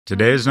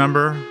Today's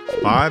number,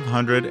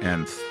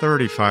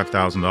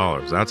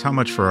 $535,000. That's how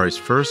much Ferrari's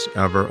first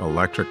ever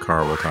electric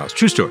car will cost.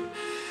 True story.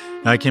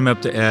 I came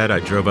up to Ed.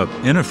 I drove up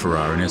in a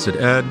Ferrari, and I said,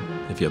 Ed,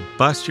 if you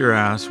bust your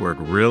ass, work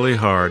really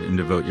hard, and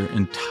devote your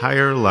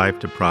entire life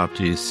to Prof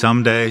G,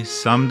 someday,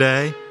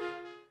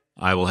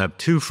 I will have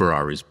 2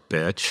 Ferraris,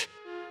 bitch.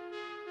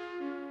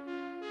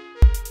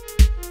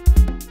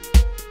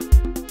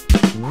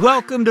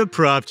 Welcome to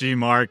Prof G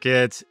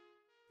Markets.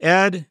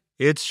 Ed,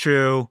 it's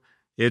true.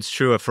 It's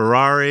true. A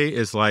Ferrari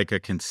is like a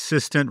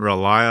consistent,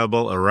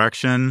 reliable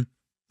erection.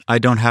 I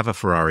don't have a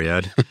Ferrari,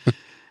 Ed.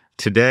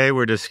 Today,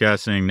 we're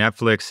discussing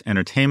Netflix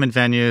entertainment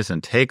venues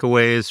and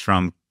takeaways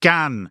from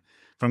Cannes,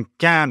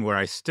 where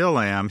I still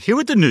am. Here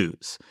with the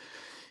news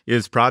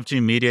is Prof G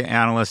media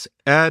analyst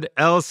Ed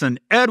Elson.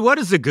 Ed, what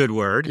is a good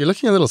word? You're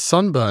looking a little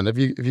sunburned. Have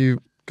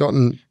you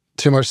gotten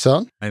too much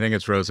sun? I think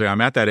it's rosé. I'm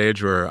at that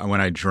age where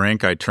when I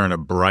drink, I turn a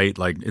bright,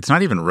 like, it's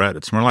not even red.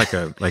 It's more like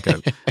a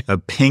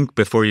pink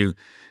before you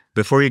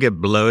get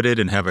bloated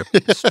and have a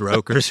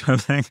stroke or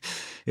something.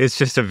 It's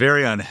just a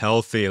very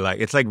unhealthy,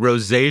 it's like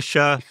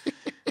rosacea.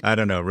 I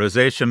don't know.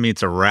 Rosacea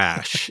meets a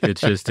rash.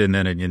 It's just, and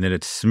then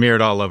it's smeared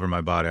all over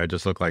my body. I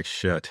just look like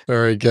shit.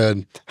 Very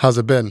good. How's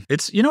it been?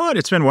 You know what?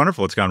 It's been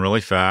wonderful. It's gone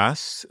really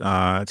fast.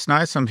 It's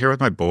nice. I'm here with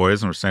my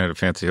boys, and we're staying at a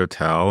fancy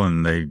hotel,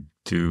 and they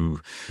do.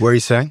 Where are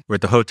you staying? We're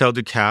at the Hotel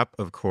du Cap,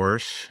 of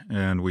course,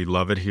 and we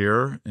love it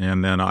here.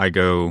 And then I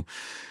go,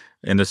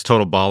 in this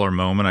total baller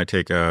moment, I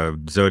take a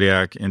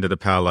Zodiac into the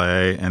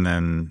Palais, and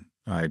then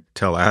I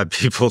tell ad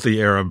people the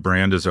era of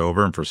brand is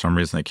over, and for some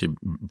reason they keep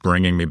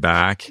bringing me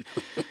back.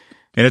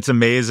 And it's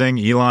amazing.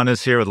 Elon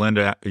is here with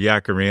Linda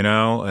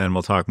Yaccarino, and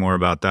we'll talk more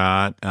about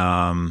that.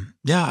 I've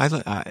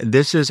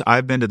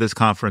been to this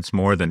conference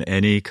more than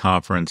any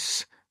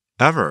conference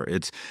ever.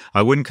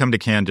 I wouldn't come to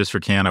Cannes just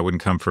for Cannes. I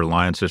wouldn't come for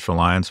Lions just for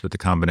Lions, but the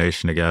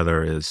combination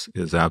together is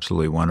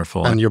absolutely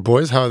wonderful. And your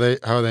boys, how are they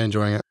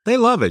enjoying it? They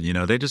love it. You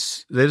know, they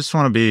just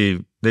want to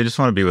be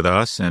with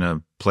us in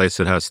a place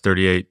that has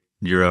 38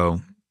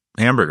 euro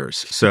hamburgers.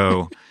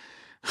 So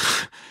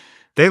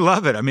they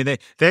love it. I mean, they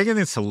think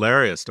it's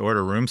hilarious to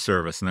order room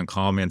service and then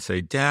call me and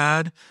say,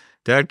 Dad,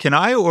 can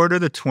I order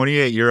the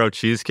 28 euro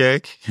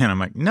cheesecake? And I'm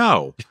like,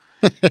 no.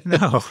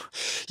 No.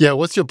 Yeah,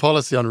 what's your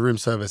policy on room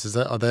service?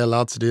 Are they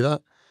allowed to do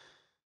that?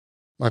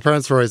 My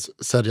parents always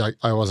said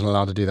I wasn't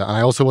allowed to do that. And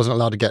I also wasn't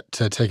allowed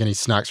to take any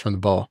snacks from the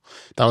bar.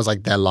 That was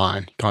like their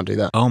line. Can't do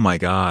that. Oh my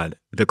God.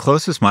 The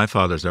closest my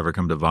father's ever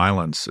come to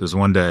violence is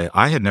one day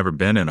I had never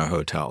been in a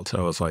hotel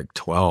till I was like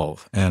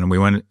 12. And we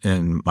went,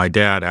 and my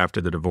dad,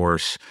 after the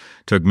divorce,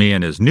 took me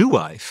and his new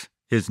wife,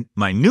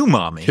 my new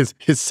mommy. His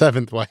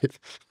 7th wife.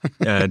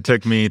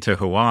 Took me to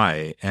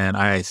Hawaii. And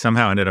I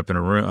somehow ended up in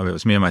a room. It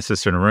was me and my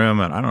sister in a room.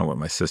 And I don't know what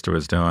my sister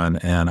was doing.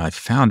 And I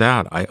found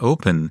out, I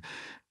opened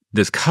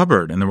this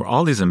cupboard, and there were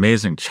all these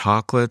amazing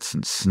chocolates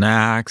and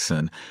snacks,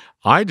 and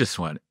I just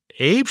went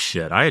ape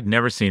shit. I had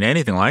never seen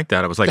anything like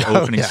that. I was like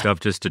opening stuff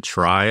just to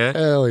try it.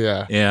 Hell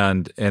yeah.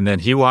 And then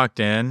he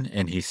walked in,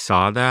 and he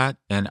saw that,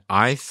 and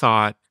I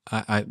thought,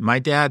 my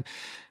dad,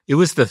 it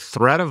was the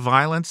threat of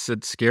violence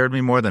that scared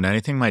me more than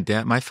anything.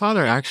 My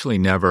father actually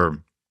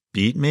never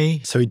beat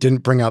me. So he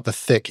didn't bring out the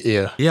thick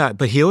ear. Yeah,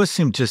 but he always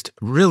seemed just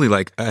really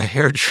like a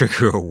hair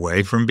trigger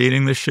away from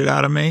beating the shit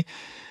out of me.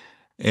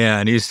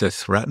 And he used to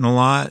threaten a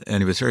lot,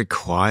 and he was very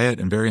quiet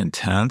and very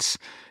intense.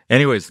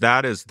 Anyways,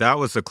 that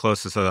was the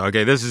closest.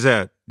 Okay, this is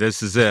it.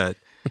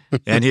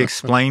 And he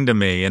explained to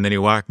me, and then he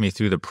walked me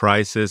through the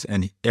prices,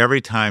 and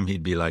every time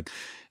he'd be like,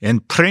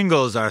 and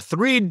Pringles are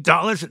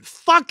 $3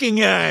 fucking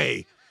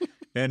A.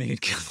 And he'd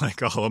get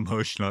like all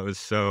emotional. It was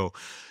so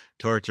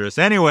torturous.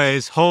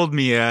 Anyways, hold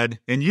me, Ed,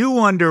 and you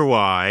wonder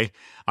why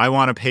I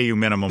want to pay you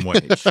minimum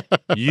wage.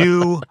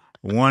 You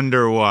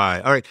wonder why.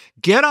 All right,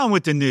 get on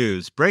with the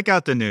news. Break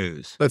out the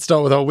news. Let's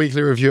start with our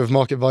weekly review of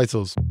market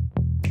vitals.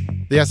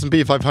 The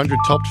S&P 500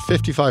 topped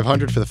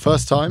 5,500 for the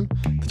first time.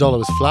 The dollar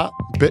was flat,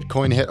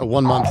 Bitcoin hit a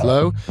 1-month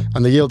low,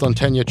 and the yield on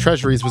 10-year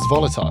treasuries was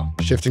volatile.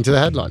 Shifting to the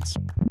headlines.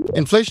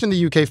 Inflation in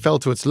the UK fell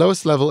to its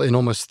lowest level in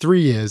almost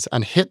 3 years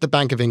and hit the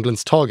Bank of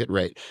England's target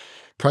rate.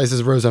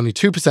 Prices rose only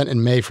 2%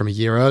 in May from a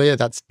year earlier.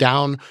 That's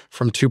down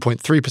from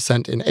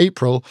 2.3% in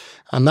April.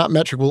 And that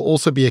metric will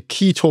also be a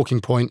key talking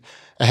point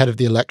ahead of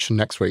the election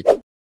next week.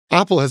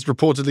 Apple has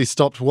reportedly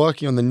stopped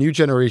working on the new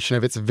generation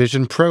of its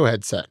Vision Pro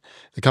headset.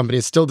 The company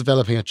is still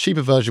developing a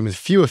cheaper version with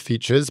fewer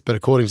features, but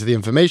according to the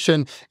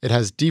information, it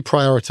has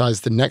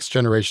deprioritized the next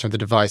generation of the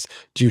device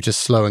due to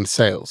slowing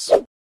sales.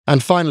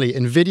 And finally,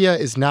 Nvidia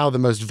is now the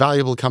most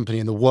valuable company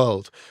in the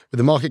world, with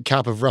a market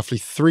cap of roughly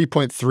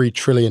 $3.3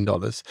 trillion.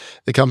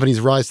 The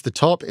company's rise to the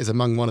top is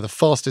among one of the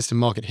fastest in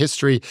market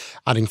history,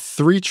 adding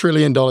 $3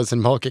 trillion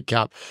in market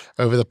cap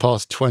over the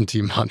past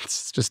 20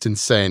 months. It's just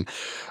insane.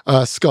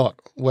 Scott,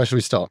 where should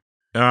we start?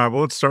 Well,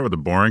 let's start with the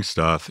boring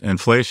stuff.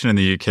 Inflation in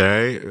the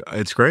UK,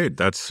 it's great.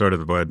 That's sort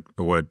of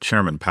what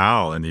Chairman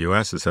Powell in the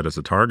US has said as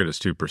a target is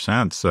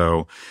 2%.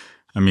 So,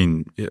 I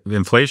mean,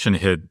 inflation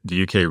hit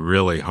the UK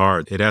really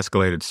hard. It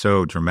escalated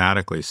so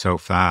dramatically, so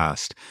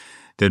fast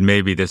that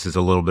maybe this is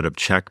a little bit of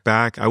check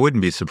back. I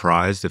wouldn't be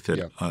surprised if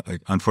it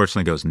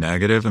unfortunately goes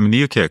negative. I mean,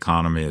 the UK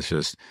economy is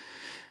just,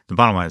 the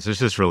bottom line is it's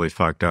just really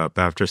fucked up.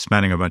 After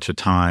spending a bunch of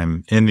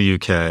time in the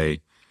UK,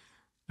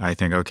 I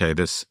think, okay,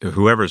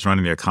 whoever's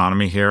running the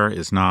economy here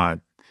is not,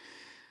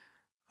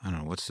 I don't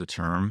know, what's the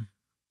term?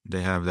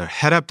 They have their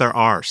head up their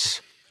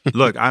arse.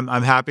 Look, I'm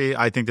happy.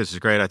 I think this is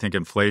great. I think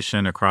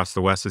inflation across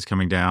the West is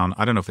coming down.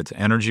 I don't know if it's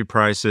energy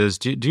prices.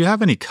 Do you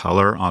have any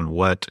color on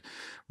what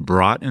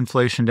brought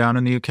inflation down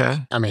in the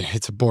UK? I mean,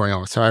 it's a boring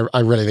answer. I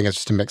really think it's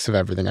just a mix of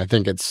everything. I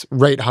think it's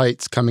rate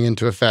hikes coming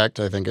into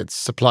effect. I think it's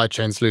supply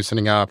chains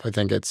loosening up. I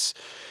think it's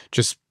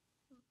just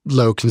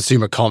low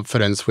consumer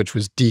confidence, which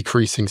was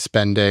decreasing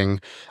spending.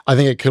 I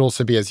think it could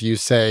also be, as you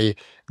say,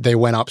 they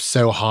went up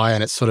so high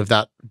and it's sort of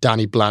that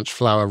Danny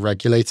Blanchflower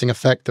regulating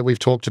effect that we've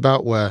talked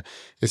about, where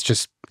it's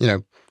just,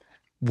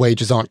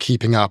 wages aren't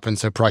keeping up and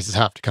so prices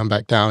have to come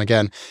back down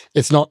again.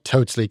 It's not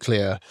totally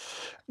clear.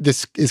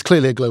 This is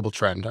clearly a global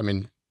trend. I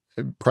mean,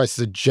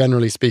 prices are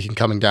generally speaking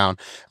coming down.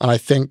 And I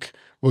think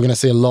we're going to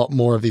see a lot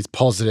more of these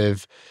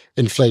positive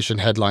inflation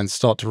headlines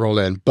start to roll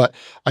in. But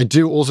I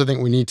do also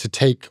think we need to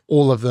take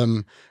all of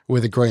them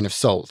with a grain of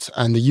salt.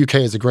 And the UK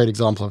is a great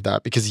example of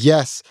that because,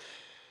 yes,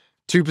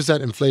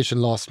 2% inflation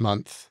last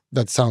month,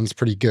 that sounds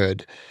pretty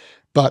good.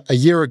 But a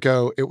year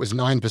ago, it was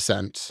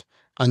 9%.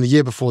 And the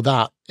year before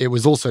that, it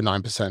was also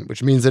 9%,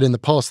 which means that in the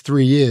past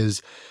 3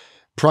 years,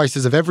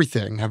 prices of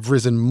everything have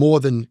risen more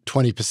than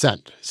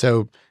 20%.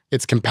 So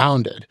it's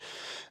compounded.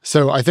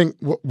 So I think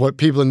what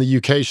people in the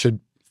UK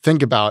should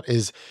think about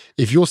is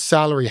if your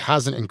salary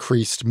hasn't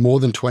increased more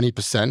than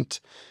 20%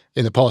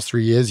 in the past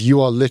 3 years,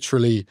 you are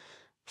literally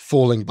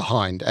falling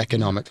behind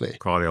economically.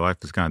 Quality of life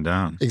has gone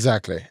down.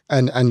 Exactly.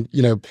 And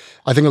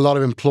I think a lot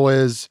of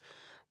employers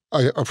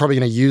are probably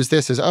going to use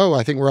this as,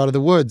 I think we're out of the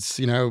woods.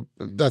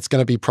 That's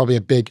going to be probably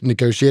a big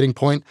negotiating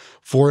point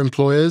for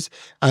employers.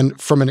 And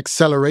from an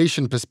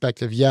acceleration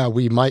perspective, yeah,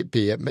 we might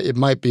be. It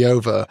might be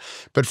over.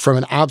 But from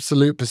an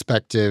absolute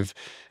perspective,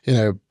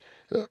 a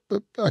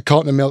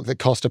carton of milk that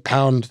cost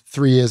 £1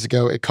 3 years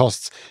ago, it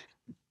costs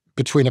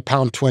between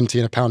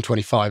 £1.20 and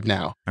 £1.25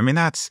 now. I mean,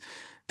 that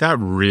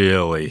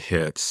really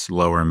hits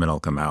lower and middle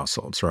income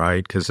households,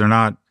 right? Because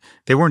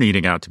they weren't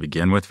eating out to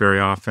begin with very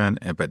often,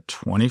 but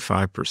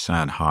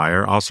 25%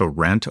 higher. Also,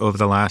 rent over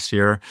the last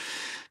year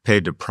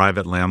paid to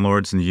private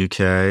landlords in the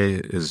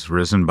UK is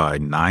risen by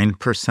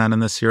 9% in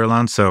this year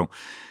alone. So,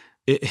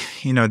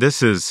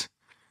 this is,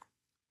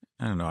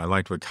 I don't know, I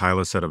liked what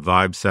Kyla said, a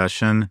vibe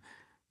session.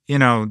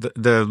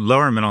 The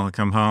lower and middle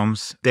income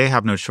homes, they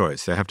have no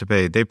choice.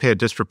 They pay a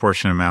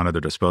disproportionate amount of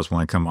their disposable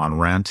income on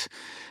rent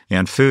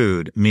and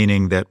food,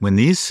 meaning that when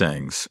these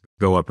things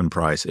go up in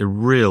price, it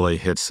really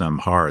hits them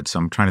hard. So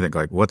I'm trying to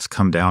think what's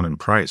come down in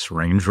price,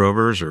 Range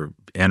Rovers or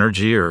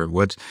energy, or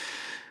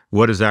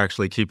what is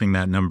actually keeping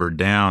that number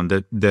down?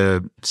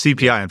 The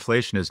CPI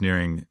inflation is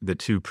nearing the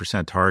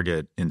 2%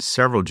 target in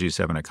several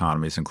G7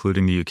 economies,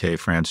 including the UK,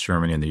 France,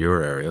 Germany, and the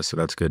euro area. So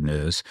that's good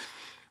news.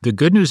 The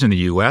good news in the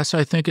U.S.,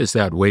 I think, is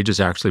that wages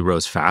actually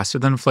rose faster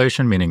than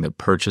inflation, meaning that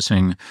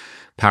purchasing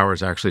power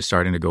is actually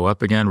starting to go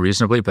up again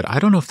reasonably. But I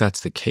don't know if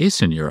that's the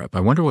case in Europe. I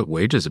wonder what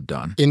wages have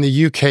done. In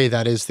the UK,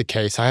 that is the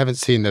case. I haven't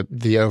seen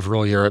the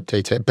overall Europe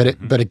data,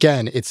 but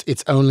again,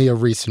 it's only a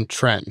recent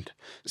trend.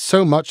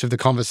 So much of the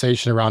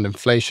conversation around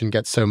inflation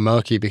gets so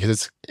murky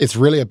because it's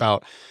really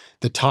about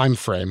the time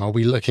frame. Are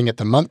we looking at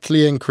the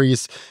monthly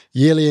increase,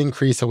 yearly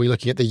increase? Are we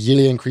looking at the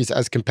yearly increase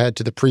as compared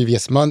to the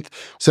previous month?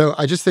 So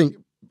I just think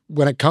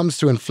when it comes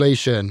to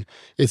inflation,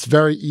 it's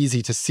very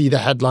easy to see the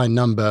headline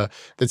number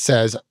that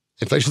says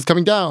inflation's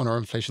coming down or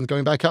inflation's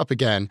going back up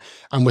again.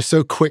 And we're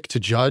so quick to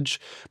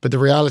judge. But the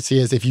reality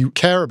is, if you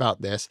care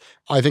about this,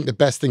 I think the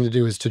best thing to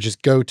do is to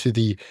just go to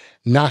the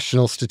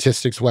National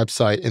Statistics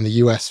website in the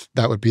US.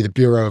 That would be the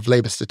Bureau of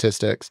Labor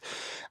Statistics,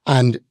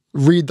 and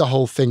read the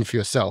whole thing for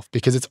yourself,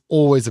 because it's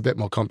always a bit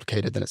more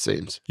complicated than it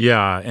seems.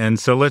 Yeah. And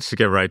so let's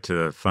get right to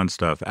the fun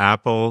stuff.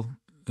 Apple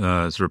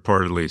has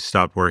reportedly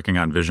stopped working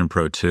on Vision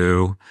Pro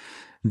 2.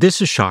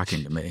 This is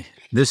shocking to me.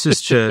 This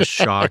is just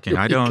shocking.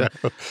 I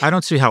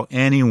don't see how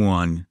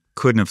anyone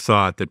couldn't have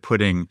thought that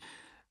putting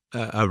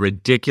a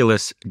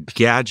ridiculous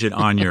gadget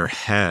on your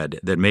head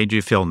that made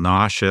you feel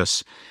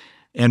nauseous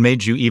and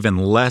made you even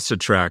less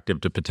attractive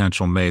to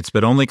potential mates,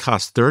 but only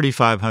cost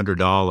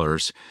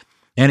 $3,500.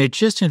 And it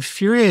just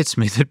infuriates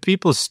me that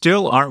people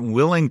still aren't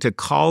willing to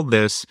call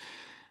this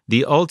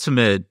the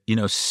ultimate,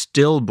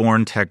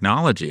 stillborn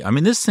technology. I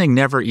mean, this thing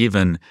never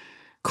even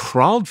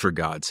crawled, for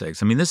God's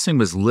sakes. I mean, this thing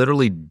was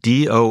literally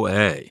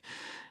DOA.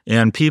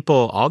 And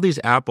people, all these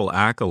Apple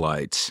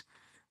acolytes,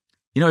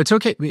 it's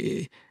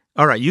okay.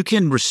 All right, you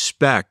can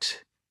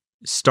respect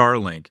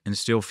Starlink and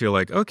still feel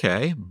like,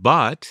 okay,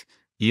 but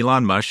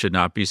Elon Musk should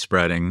not be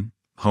spreading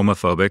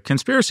homophobic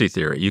conspiracy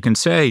theory. You can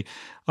say,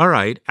 all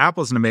right,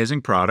 Apple's an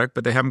amazing product,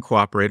 but they haven't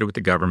cooperated with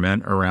the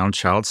government around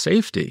child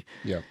safety.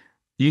 Yeah.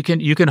 You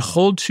can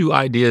hold two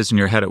ideas in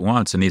your head at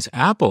once, and these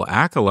Apple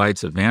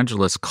acolytes,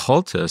 evangelists,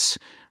 cultists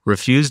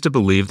refuse to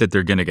believe that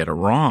they're going to get it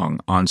wrong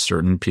on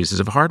certain pieces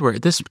of hardware.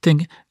 This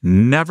thing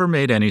never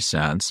made any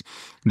sense.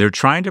 They're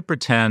trying to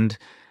pretend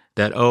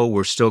that, oh,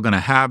 we're still going to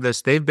have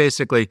this. They've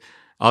basically,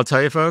 I'll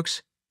tell you,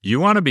 folks, you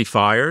want to be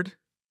fired?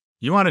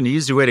 You want an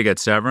easy way to get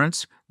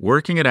severance?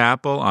 Working at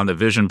Apple on the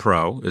Vision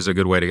Pro is a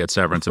good way to get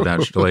severance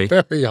eventually.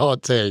 Very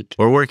hot take.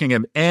 Or working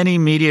at any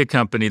media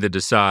company that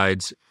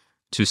decides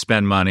to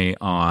spend money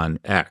on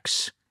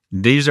X.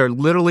 These are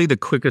literally the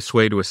quickest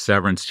way to a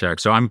severance check.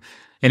 So I'm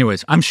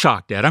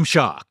shocked, Dad. I'm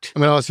shocked.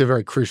 I'm going to ask you a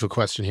very crucial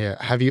question here.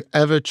 Have you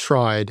ever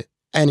tried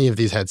any of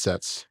these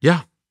headsets?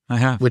 Yeah, I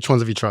have. Which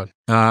ones have you tried?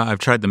 I've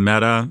tried the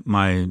Meta.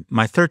 My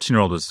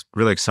 13-year-old was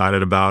really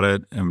excited about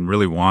it and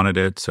really wanted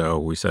it. So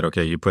we said,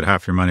 okay, you put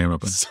half your money in.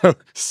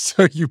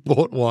 So you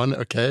bought one,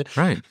 okay?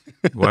 Right.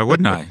 Why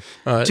wouldn't I?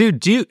 All right. Dude,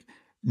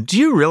 do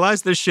you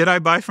realize the shit I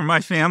buy for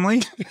my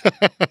family?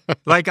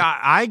 Like,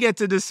 I get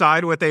to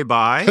decide what they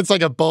buy. It's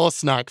like a bar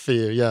snack for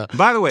you, yeah.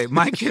 By the way,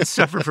 my kids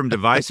suffer from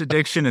device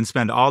addiction and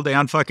spend all day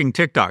on fucking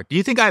TikTok. Do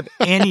you think I have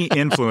any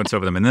influence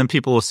over them? And then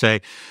people will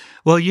say,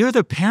 well, you're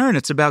the parent.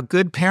 It's about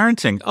good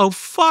parenting. Oh,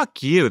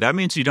 fuck you. That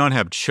means you don't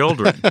have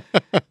children.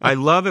 I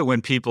love it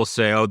when people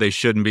say, oh, they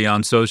shouldn't be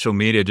on social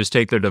media. Just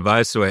take their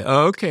device away.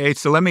 Oh, okay,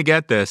 so let me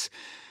get this.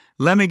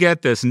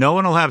 No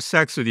one will have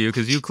sex with you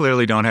because you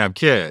clearly don't have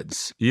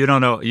kids. You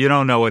don't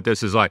know what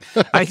this is like.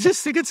 I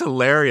just think it's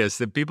hilarious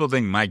that people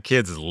think my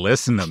kids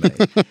listen to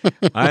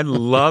me. I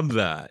love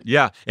that.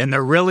 Yeah. And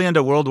they're really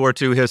into World War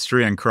II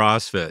history and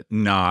CrossFit.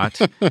 Not.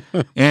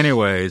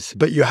 Anyways.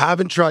 But you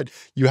haven't tried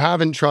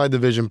the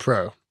Vision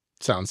Pro.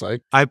 Sounds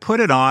like. I put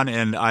it on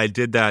and I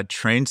did that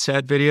train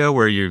set video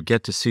where you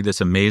get to see this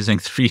amazing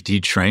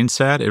 3D train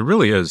set. It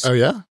really is. Oh,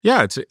 yeah?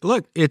 Yeah.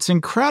 It's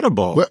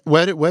incredible.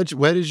 Where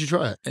did you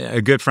try it?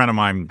 A good friend of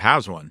mine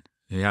has one.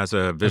 He has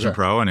a Vision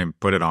Pro and he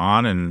put it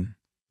on and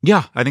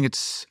yeah, I think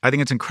it's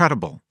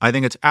incredible. I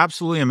think it's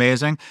absolutely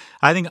amazing.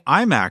 I think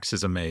IMAX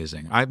is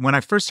amazing. When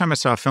I first time I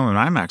saw a film in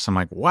IMAX, I'm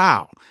like,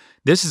 wow,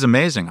 this is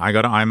amazing. I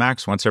go to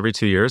IMAX once every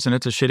 2 years and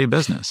it's a shitty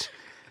business.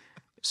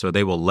 So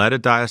they will let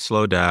it die a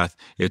slow death.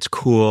 It's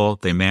cool.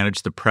 They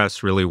manage the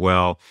press really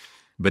well.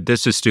 But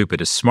this is stupid.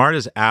 As smart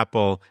as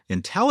Apple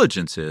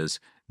intelligence is,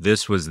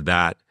 this was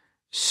that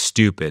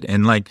stupid.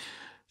 And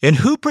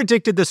who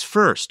predicted this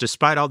first,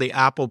 despite all the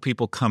Apple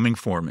people coming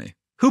for me?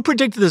 Who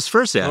predicted this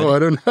first, Ed? Oh, I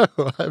don't know.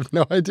 I have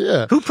no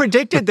idea. Who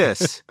predicted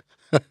this?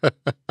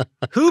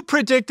 Who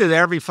predicted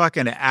every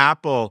fucking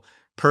Apple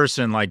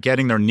person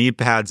getting their knee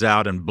pads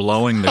out and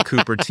blowing the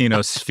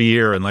Cupertino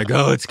sphere and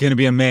oh, it's going to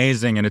be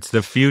amazing and it's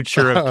the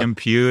future of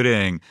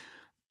computing.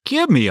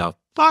 Give me a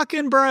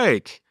fucking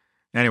break.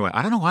 Anyway,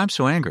 I don't know why I'm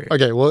so angry.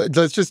 Okay, well,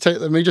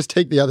 let me just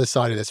take the other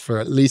side of this for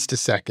at least a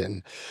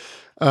second.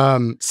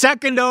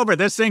 Second over,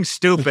 this thing's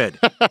stupid.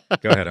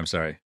 Go ahead, I'm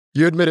sorry.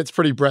 You admit it's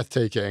pretty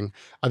breathtaking.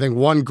 I think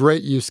one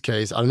great use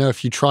case, I don't know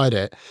if you tried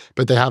it,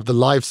 but they have the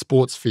live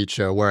sports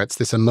feature where it's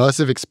this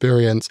immersive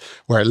experience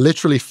where it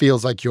literally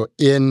feels like you're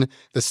in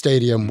the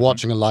stadium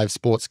watching a live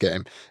sports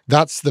game.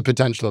 That's the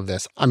potential of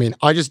this. I mean,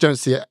 I just don't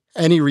see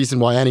any reason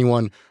why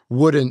anyone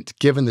wouldn't,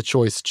 given the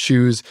choice,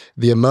 choose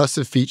the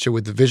immersive feature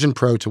with the Vision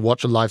Pro to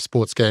watch a live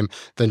sports game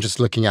than just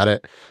looking at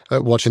it,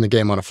 watching the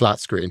game on a flat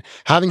screen.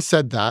 Having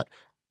said that,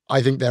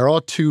 I think there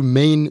are two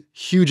main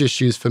huge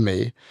issues for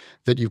me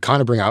that you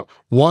kind of bring out.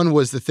 One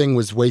was the thing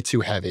was way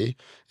too heavy.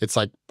 It's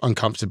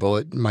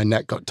uncomfortable. My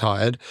neck got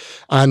tired.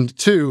 And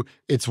two,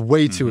 it's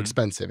way too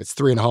expensive. It's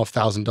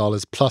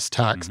 $3,500 plus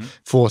tax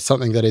for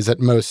something that is at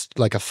most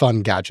like a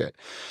fun gadget,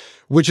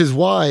 which is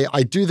why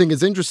I do think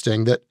it's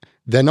interesting that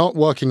they're not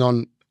working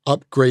on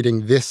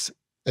upgrading this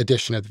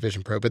edition of the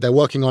Vision Pro, but they're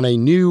working on a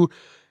new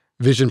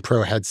Vision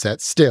Pro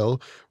headset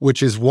still,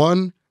 which is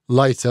one,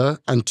 lighter,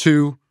 and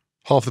two,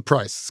 half the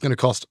price. It's going to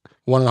cost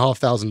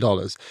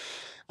 $1,500.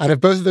 And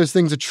if both of those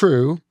things are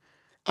true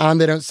and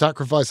they don't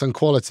sacrifice on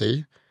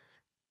quality,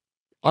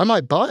 I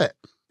might buy it.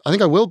 I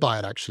think I will buy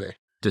it, actually.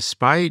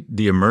 Despite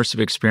the immersive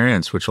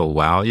experience, which will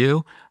wow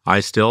you, I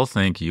still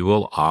think you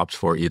will opt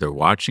for either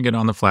watching it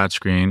on the flat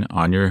screen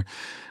on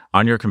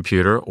your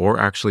computer or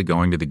actually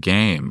going to the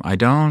game. I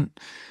don't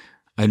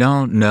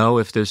know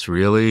if this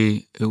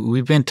really...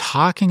 We've been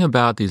talking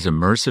about these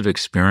immersive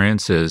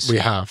experiences. We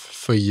have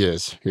for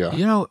years, yeah.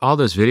 You know, all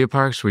those video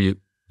parks where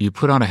you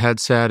put on a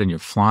headset and you're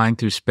flying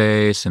through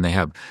space and they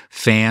have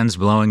fans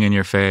blowing in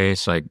your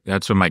face.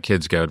 That's when my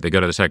kids go. They go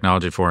to the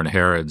Technology Forum in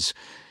Harrods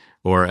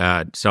or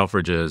at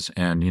Selfridges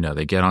and,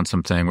 they get on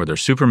something where they're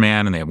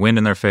Superman and they have wind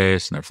in their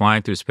face and they're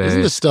flying through space.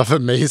 Isn't this stuff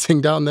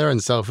amazing down there in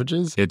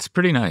Selfridges? It's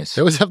pretty nice.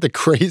 They always have the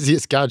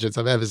craziest gadgets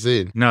I've ever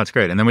seen. No, it's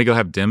great. And then we go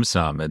have dim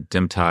sum at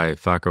Dim Tai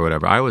Fuck or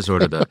whatever. I always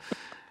order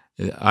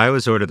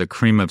the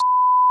cream of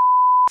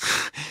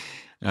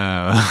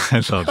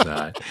I love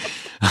that.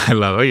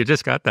 Oh, you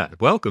just got that.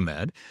 Welcome,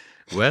 Ed.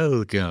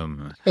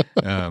 Welcome.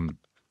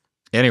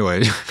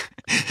 Anyway.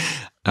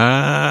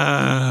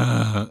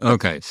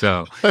 Okay,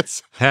 so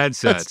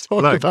headsets. Let's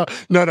talk about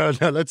no.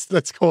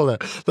 Let's call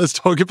it. Let's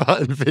talk about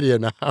Nvidia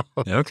now.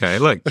 Okay,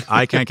 look,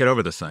 I can't get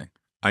over this thing.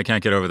 I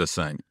can't get over this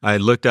thing. I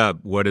looked up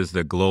what is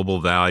the global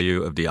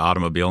value of the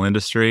automobile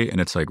industry,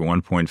 and it's like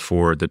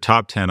 1.4. The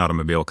top 10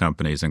 automobile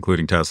companies,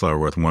 including Tesla, are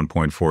worth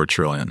 1.4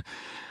 trillion.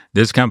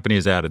 This company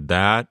has added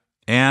that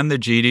and the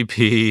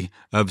GDP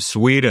of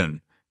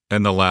Sweden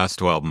in the last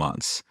 12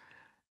 months.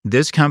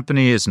 This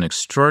company is an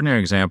extraordinary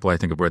example, I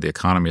think, of where the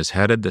economy is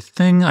headed. The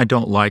thing I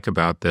don't like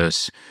about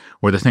this,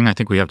 or the thing I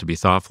think we have to be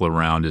thoughtful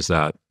around, is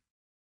that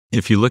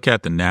if you look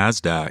at the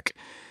NASDAQ,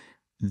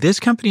 this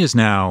company is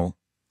now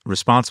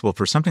responsible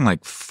for something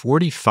like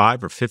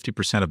 45 or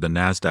 50% of the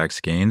NASDAQ's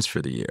gains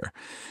for the year.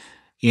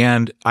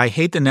 And I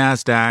hate the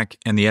NASDAQ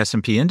and the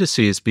S&P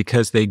indices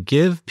because they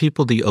give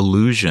people the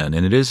illusion,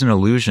 and it is an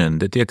illusion,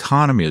 that the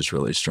economy is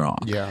really strong.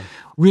 Yeah.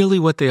 Really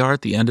what they are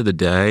at the end of the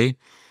day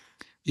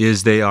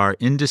is they are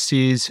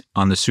indices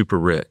on the super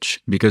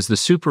rich, because the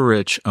super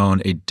rich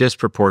own a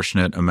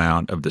disproportionate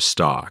amount of the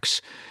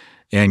stocks.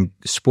 And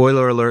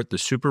spoiler alert, the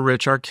super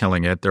rich are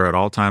killing it. They're at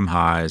all-time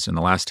highs. In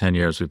the last 10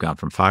 years, we've gone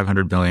from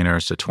 500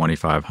 billionaires to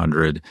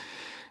 2,500.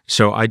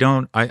 So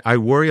I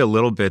worry a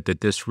little bit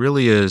that this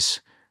really is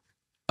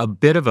a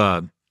bit of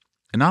not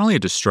only a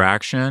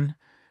distraction,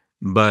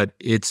 but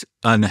it's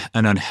an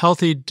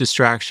unhealthy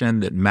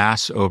distraction that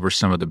masks over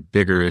some of the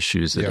bigger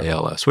issues that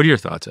ail us. What are your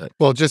thoughts, Ed?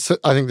 Well,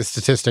 I think the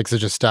statistics are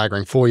just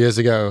staggering. 4 years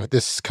ago,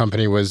 this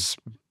company was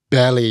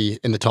barely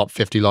in the top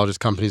 50 largest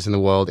companies in the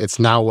world. It's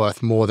now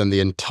worth more than the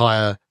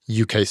entire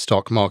UK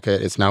stock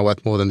market. It's now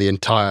worth more than the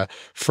entire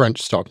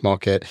French stock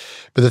market.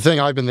 But the thing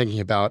I've been thinking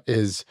about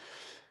is,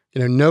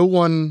 no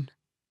one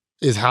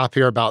is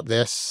happier about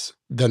this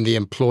than the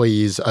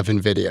employees of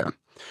Nvidia,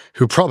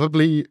 who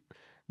probably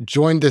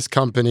joined this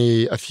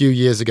company a few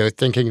years ago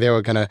thinking they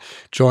were going to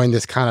join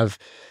this kind of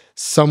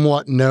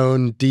somewhat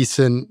known,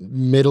 decent,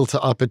 middle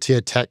to upper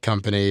tier tech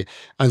company.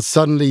 And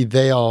suddenly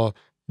they are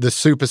the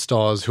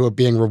superstars who are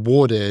being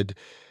rewarded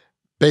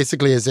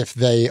basically as if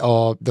they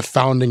are the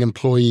founding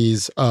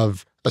employees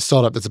of a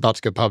startup that's about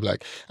to go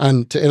public.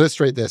 And to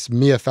illustrate this,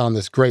 Mia found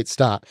this great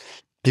stat.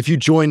 If you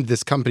joined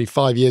this company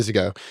 5 years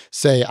ago,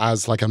 say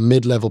as like a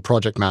mid-level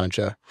project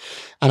manager,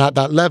 and at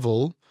that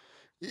level,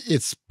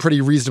 it's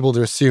pretty reasonable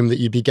to assume that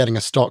you'd be getting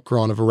a stock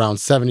grant of around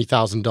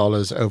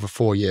 $70,000 over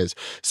 4 years.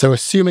 So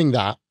assuming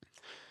that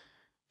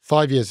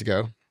 5 years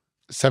ago,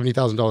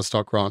 $70,000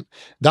 stock grant,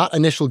 that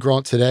initial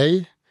grant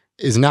today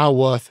is now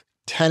worth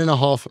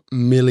 $10.5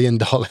 million.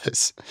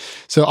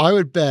 So I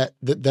would bet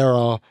that there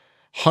are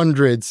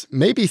hundreds,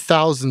 maybe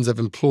thousands of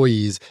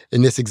employees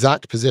in this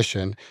exact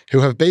position who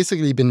have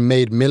basically been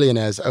made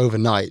millionaires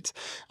overnight.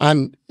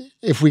 And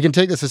if we can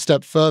take this a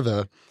step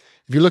further,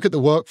 if you look at the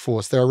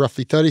workforce, there are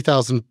roughly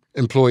 30,000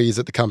 employees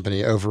at the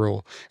company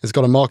overall. It's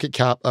got a market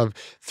cap of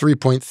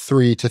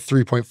 $3.3 to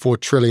 $3.4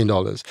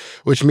 trillion,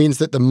 which means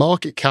that the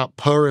market cap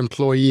per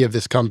employee of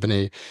this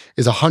company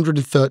is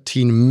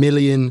 $113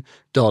 million.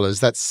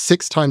 That's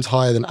 6 times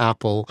higher than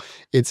Apple.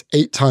 It's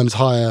 8 times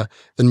higher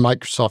than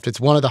Microsoft. It's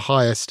one of the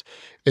highest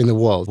in the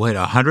world. Wait,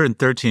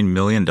 $113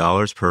 million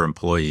per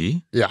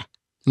employee? Yeah,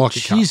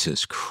 market cap.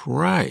 Jesus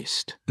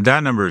Christ. That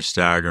number is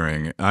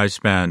staggering. I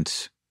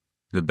spent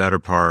the better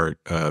part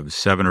of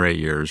 7 or 8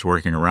 years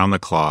working around the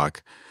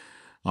clock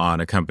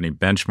on a company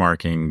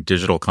benchmarking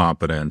digital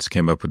competence,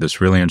 came up with this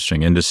really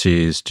interesting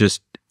indices,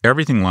 just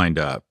everything lined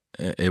up.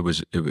 It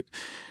was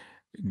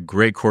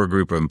great core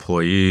group of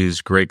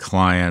employees, great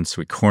clients.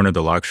 We cornered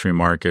the luxury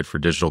market for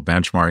digital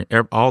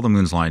benchmarking. All the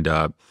moons lined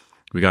up.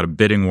 We got a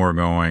bidding war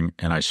going,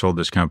 and I sold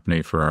this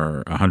company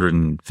for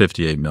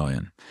 $158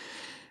 million.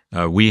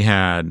 We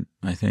had,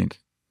 I think,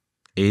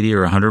 80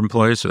 or 100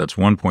 employees, so that's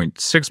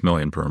 1.6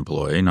 million per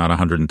employee, not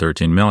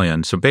 113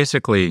 million. So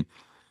basically,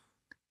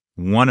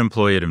 one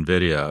employee at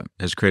Nvidia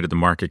has created the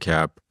market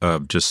cap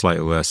of just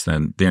slightly less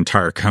than the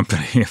entire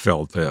company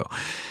fell to.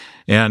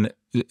 And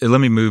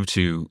let me move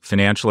to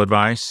financial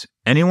advice.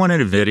 Anyone at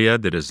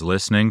Nvidia that is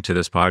listening to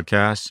this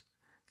podcast,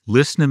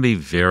 listen to me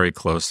very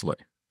closely.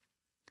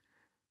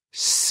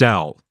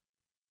 Sell.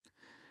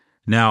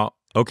 Now,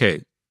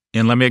 okay,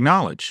 and let me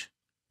acknowledge,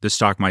 the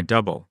stock might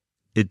double.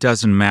 It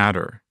doesn't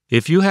matter.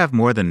 If you have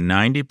more than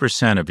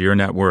 90% of your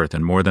net worth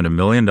and more than $1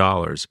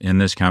 million in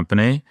this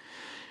company,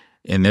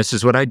 and this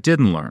is what I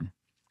didn't learn,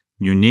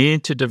 you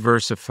need to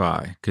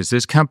diversify because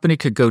this company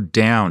could go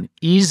down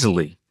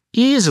easily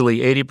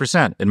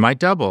 80%. It might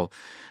double,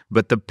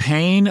 but the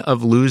pain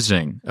of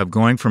losing, of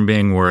going from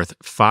being worth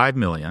 5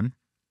 million,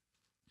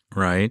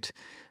 right,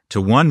 to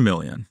 1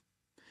 million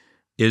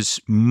is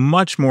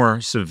much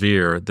more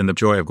severe than the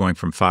joy of going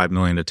from 5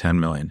 million to 10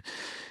 million.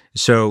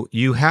 So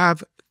you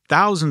have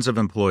thousands of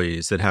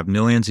employees that have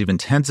millions, even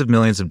tens of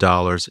millions of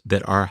dollars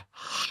that are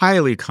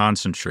highly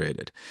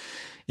concentrated.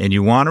 And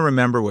you want to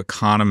remember what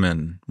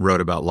Kahneman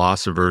wrote about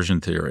loss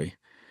aversion theory.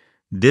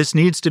 This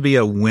needs to be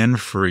a win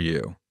for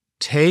you.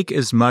 Take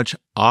as much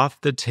off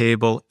the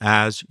table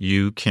as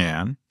you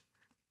can,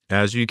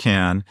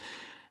 and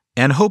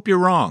hope you're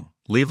wrong.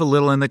 Leave a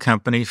little in the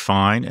company,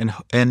 fine,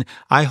 and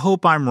I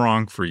hope I'm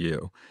wrong for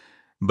you.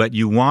 But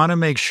you want to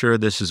make sure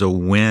this is a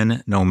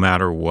win no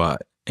matter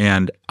what.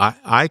 And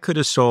I could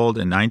have sold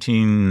in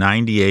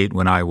 1998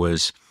 when I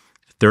was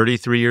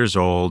 33 years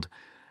old.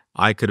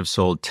 I could have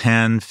sold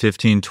 10,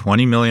 15,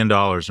 $20 million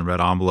in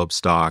red envelope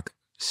stock,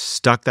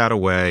 stuck that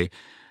away,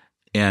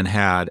 and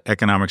had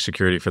economic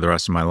security for the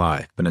rest of my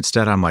life. But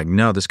instead, I'm like,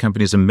 no, this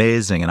company's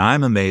amazing, and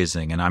I'm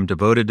amazing, and I'm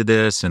devoted to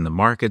this, and the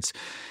market's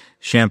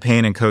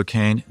champagne and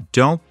cocaine.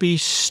 Don't be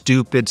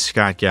stupid,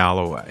 Scott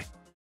Galloway.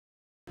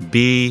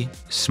 Be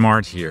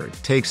smart here.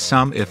 Take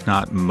some, if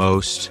not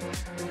most,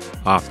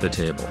 off the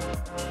table.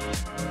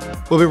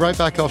 We'll be right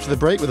back after the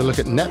break with a look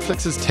at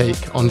Netflix's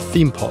take on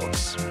theme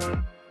parks.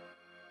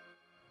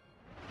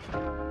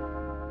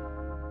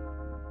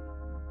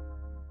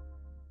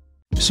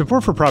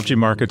 Support for Prof G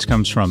Markets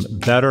comes from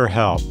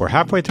BetterHelp. We're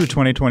halfway through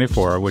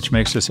 2024, which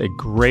makes this a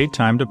great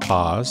time to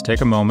pause,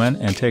 take a moment,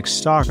 and take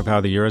stock of how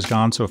the year has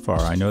gone so far.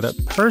 I know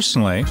that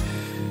personally,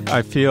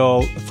 I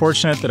feel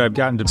fortunate that I've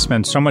gotten to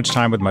spend so much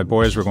time with my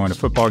boys. We're going to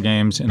football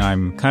games, and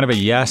I'm kind of a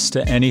yes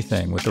to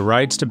anything, with the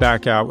rights to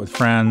back out with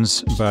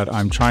friends, but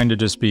I'm trying to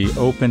just be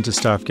open to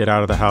stuff, get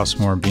out of the house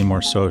more, be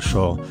more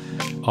social,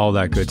 all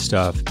that good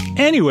stuff.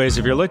 Anyways,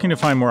 if you're looking to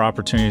find more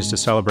opportunities to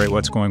celebrate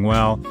what's going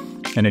well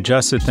and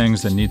adjust to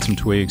things that need some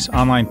tweaks,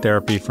 online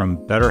therapy from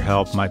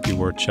BetterHelp might be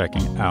worth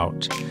checking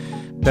out.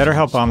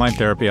 BetterHelp Online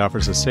Therapy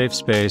offers a safe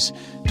space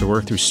to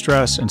work through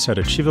stress and set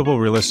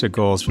achievable, realistic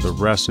goals for the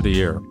rest of the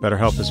year.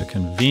 BetterHelp is a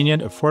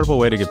convenient, affordable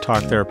way to give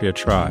talk therapy a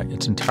try.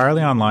 It's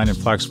entirely online and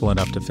flexible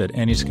enough to fit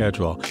any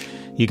schedule.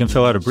 You can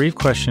fill out a brief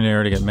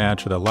questionnaire to get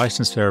matched with a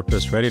licensed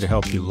therapist ready to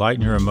help you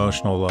lighten your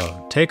emotional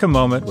load. Take a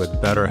moment with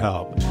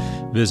BetterHelp.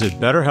 Visit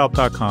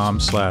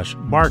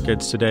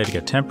BetterHelp.com/markets today to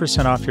get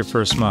 10% off your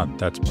first month.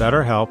 That's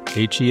BetterHelp,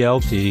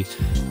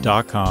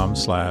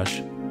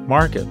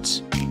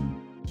 HELP.com/markets.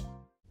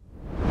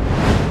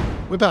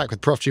 We're back with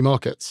Prof G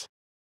Markets.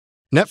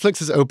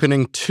 Netflix is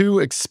opening 2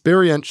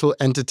 experiential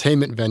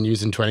entertainment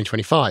venues in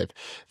 2025.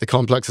 The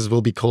complexes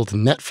will be called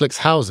Netflix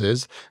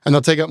Houses, and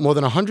they'll take up more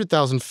than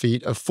 100,000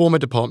 feet of former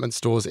department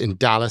stores in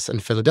Dallas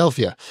and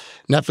Philadelphia.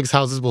 Netflix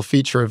Houses will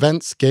feature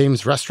events,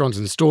 games, restaurants,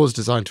 and stores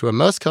designed to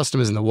immerse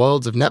customers in the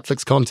worlds of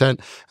Netflix content,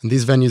 and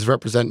these venues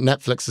represent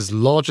Netflix's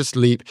largest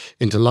leap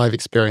into live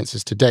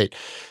experiences to date.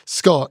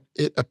 Scott,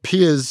 it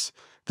appears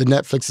that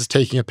Netflix is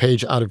taking a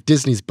page out of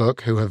Disney's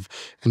book, who have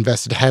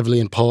invested heavily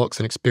in parks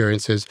and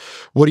experiences.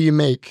 What do you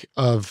make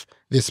of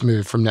this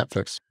move from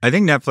Netflix? I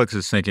think Netflix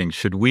is thinking,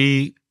 should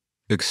we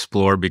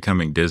explore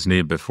becoming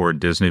Disney before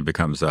Disney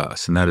becomes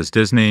us? And that is,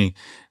 Disney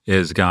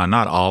is gone,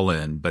 not all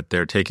in, but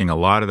they're taking a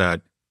lot of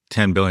that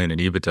 $10 billion in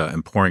EBITDA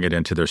and pouring it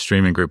into their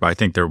streaming group. I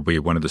think there will be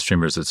one of the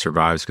streamers that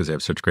survives because they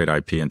have such great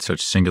IP and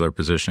such singular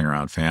positioning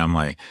around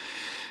family.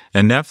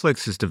 And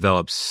Netflix has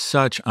developed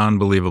such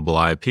unbelievable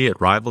IP.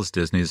 It rivals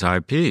Disney's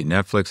IP.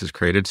 Netflix has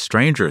created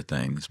Stranger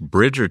Things,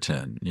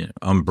 Bridgerton,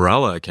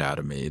 Umbrella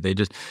Academy. They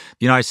just,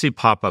 I see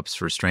pop-ups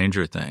for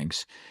Stranger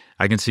Things.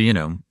 I can see,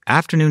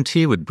 afternoon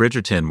tea with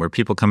Bridgerton, where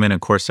people come in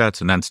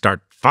corsets and then start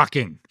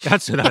fucking.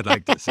 That's what I'd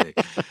like to see.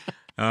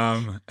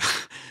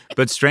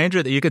 But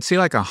you could see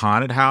like a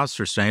haunted house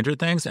for Stranger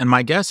Things. And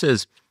my guess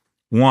is,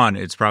 one,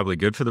 it's probably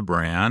good for the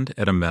brand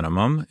at a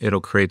minimum.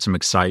 It'll create some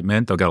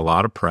excitement. They'll get a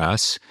lot of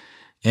press.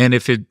 And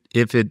if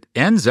it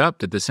ends up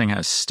that this thing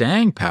has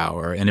staying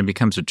power and it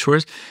becomes a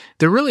tourist,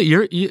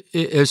 you're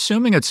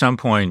assuming at some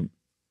point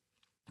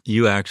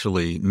you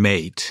actually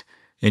mate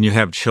and you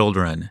have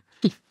children,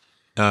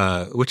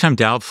 which I'm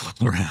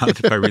doubtful around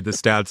if I read the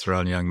stats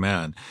around young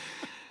men.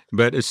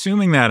 But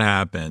assuming that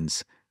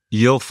happens,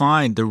 you'll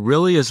find there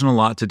really isn't a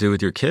lot to do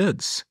with your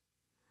kids.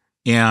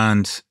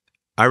 And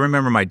I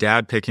remember my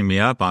dad picking me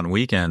up on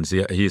weekends.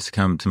 He used to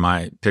come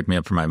pick me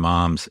up from my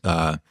mom's.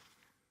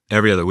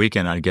 Every other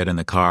weekend, I'd get in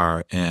the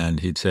car and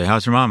he'd say,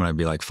 "How's your mom?" And I'd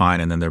be like,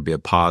 "Fine." And then there'd be a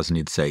pause and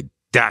he'd say,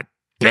 "That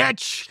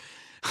bitch."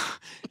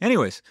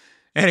 Anyways,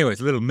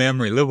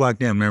 little walk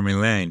down memory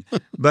lane.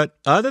 But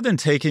other than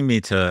taking me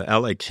to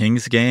LA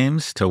Kings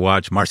games to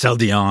watch Marcel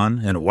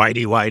Dion and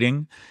Whitey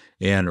Whiting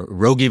and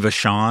Rogie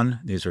Vachon,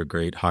 these are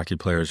great hockey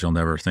players you'll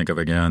never think of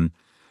again,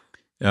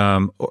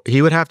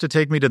 he would have to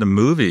take me to the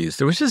movies.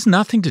 There was just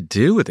nothing to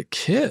do with a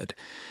kid.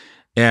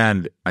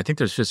 And I think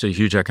there's just a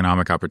huge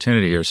economic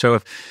opportunity here.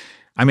 So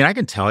I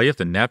can tell you if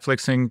the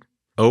Netflix thing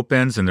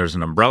opens and there's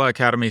an Umbrella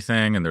Academy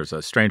thing and there's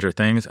a Stranger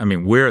Things,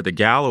 the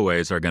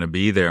Galloways are going to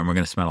be there and we're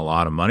going to spend a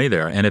lot of money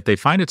there. And if they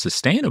find it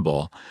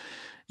sustainable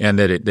and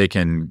that they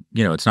can,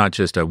 it's not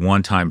just a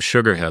one-time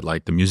sugarhead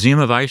like the Museum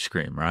of Ice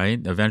Cream, right?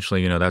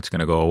 Eventually, that's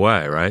going to go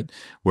away, right?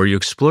 Where you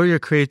explore your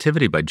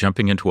creativity by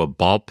jumping into a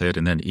ball pit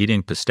and then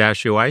eating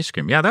pistachio ice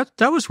cream. Yeah,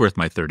 that was worth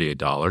my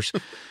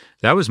 $38.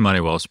 That was money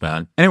well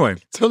spent. Anyway.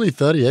 It's only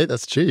 $38.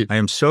 That's cheap. I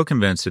am so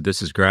convinced that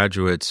this is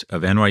graduates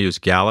of NYU's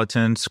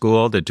Gallatin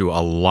School that do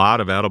a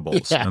lot of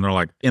edibles. Yeah. And they're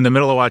like, in the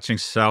middle of watching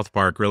South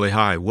Park really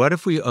high, what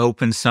if we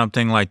open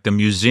something like the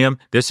museum?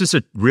 This is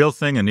a real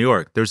thing in New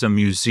York. There's a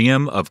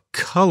museum of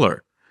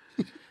color.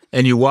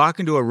 And you walk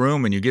into a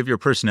room and you give your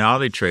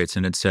personality traits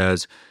and it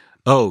says,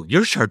 "Oh,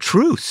 you're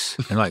chartreuse."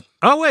 And like,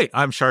 "Oh, wait,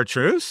 I'm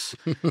chartreuse?"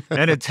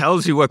 And it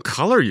tells you what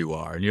color you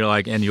are. And you're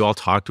like, and you all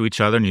talk to each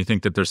other and you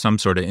think that there's some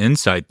sort of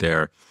insight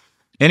there.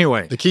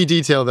 Anyway, The key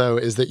detail, though,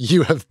 is that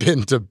you have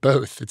been to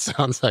both. It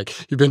sounds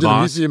like you've been to the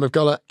boss, Museum of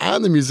Color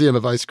and the Museum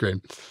of Ice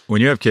Cream.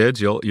 when you have kids,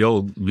 you'll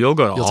go to You'll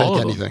all take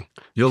of anything.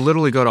 them. You'll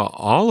literally go to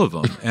all of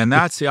them, and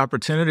that's the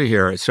opportunity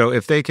here. So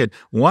if they could,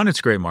 one, it's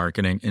great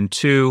marketing, and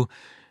two,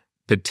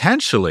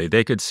 potentially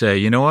they could say,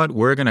 you know what,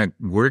 we're gonna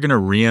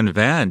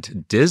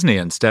reinvent Disney.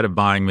 Instead of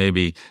buying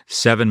maybe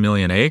 7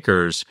 million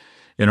acres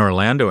in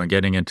Orlando and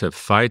getting into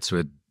fights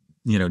with,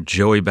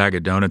 Joey Bag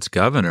of Donuts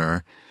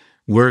governor,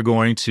 we're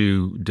going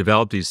to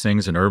develop these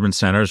things in urban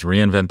centers,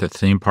 reinvent the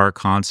theme park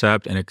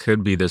concept, and it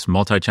could be this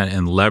multi-channel,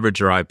 and leverage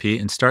your IP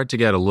and start to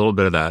get a little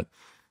bit of that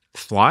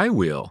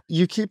flywheel.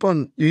 You keep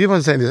on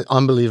saying this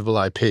unbelievable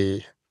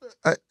IP.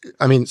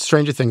 I mean,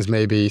 Stranger Things,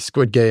 maybe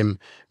Squid Game,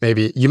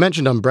 maybe. You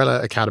mentioned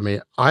Umbrella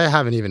Academy. I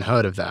haven't even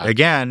heard of that.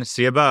 Again,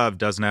 see above,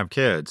 doesn't have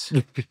kids.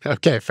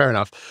 Okay, fair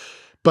enough.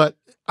 But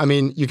I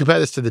mean, you compare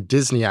this to the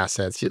Disney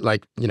assets,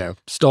 like,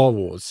 Star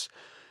Wars,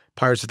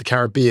 Pirates of the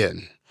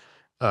Caribbean,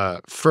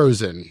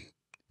 Frozen,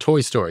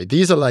 Toy Story.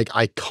 These are like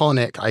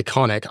iconic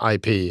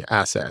IP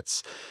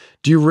assets.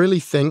 Do you really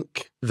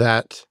think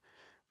that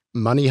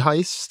Money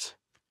Heist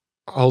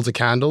holds a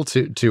candle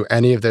to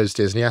any of those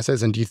Disney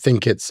assets? And do you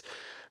think it's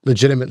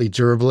legitimately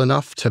durable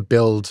enough to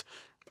build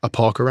a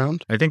park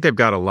around? I think they've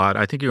got a lot.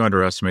 I think you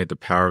underestimate the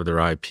power of their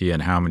IP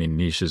and how many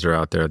niches are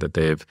out there that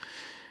they've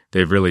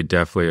really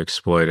definitely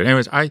exploited.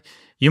 Anyways,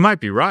 you might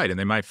be right, and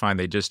they might find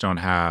they just don't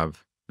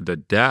have the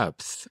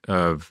depth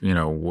of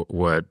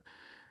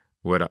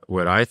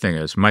what I think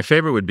is. My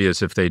favorite would be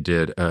as if they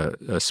did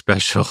a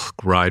special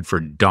ride for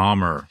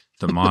Dahmer,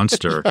 the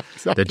monster,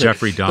 Exactly. the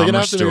Jeffrey They're going to Dahmer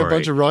have to make a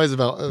bunch story. of rides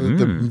about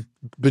the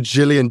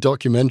bajillion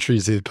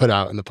documentaries he's put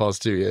out in the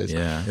past 2 years.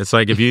 Yeah, it's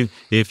like if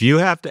you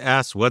have to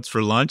ask what's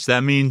for lunch,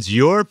 that means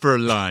you're for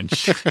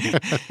lunch.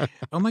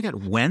 Oh my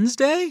God,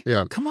 Wednesday?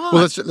 Yeah. Come on.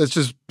 Well, let's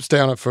just stay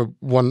on it for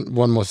one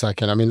more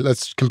second. I mean,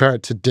 let's compare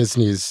it to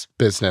Disney's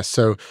business.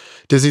 So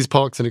Disney's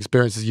Parks and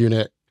Experiences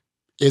unit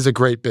is a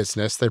great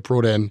business. They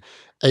brought in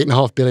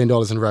 $8.5 billion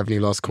in revenue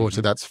last quarter.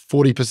 Mm-hmm. That's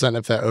 40%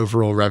 of their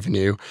overall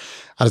revenue.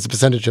 And as a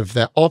percentage of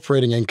their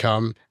operating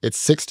income,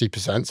 it's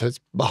 60%. So it's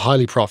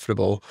highly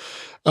profitable.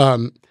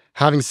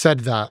 Having said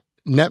that,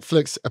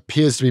 Netflix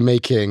appears to be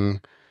making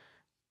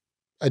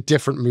a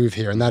different move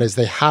here, and that is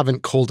they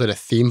haven't called it a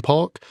theme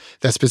park.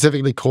 They're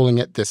specifically calling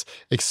it this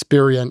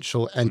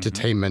experiential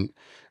entertainment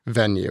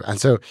venue.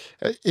 And so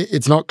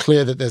it's not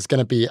clear that there's going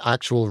to be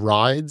actual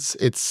rides.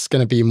 It's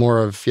going to be more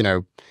of,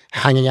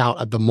 hanging out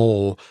at the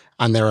mall,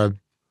 and there are,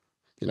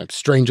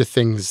 Stranger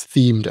Things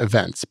themed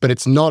events, but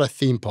it's not a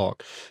theme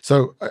park.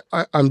 So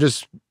I'm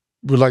just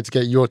would like to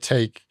get your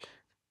take,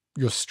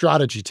 your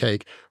strategy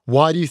take.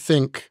 Why do you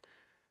think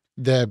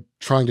they're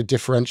trying to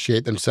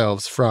differentiate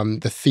themselves from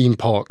the theme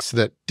parks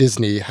that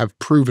Disney have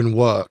proven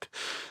work?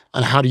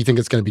 And how do you think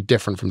it's going to be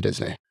different from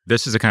Disney?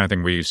 This is the kind of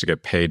thing we used to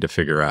get paid to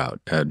figure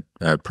out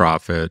at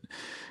Profit.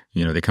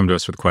 They come to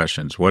us with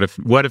questions. What if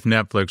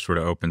Netflix were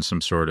to open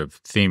some sort of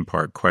theme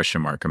park, ?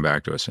 Come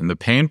back to us. And the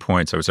pain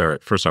points, I was all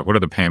right, first off, what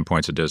are the pain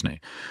points of Disney?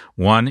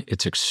 One,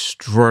 it's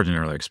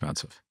extraordinarily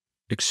expensive.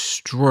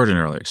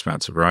 Extraordinarily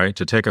expensive, right?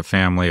 To take a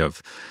family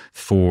of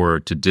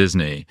 4 to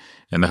Disney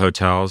and the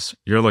hotels,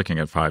 you're looking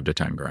at $5 to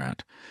 $10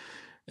 grand.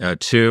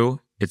 Two,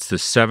 it's the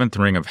 7th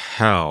ring of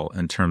hell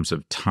in terms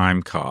of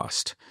time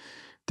cost.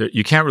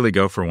 You can't really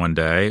go for one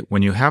day.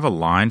 When you have a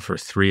line for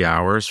 3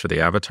 hours for the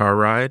Avatar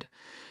ride,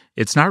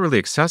 it's not really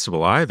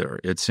accessible either.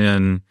 It's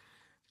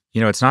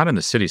it's not in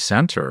the city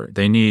center.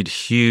 They need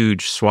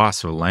huge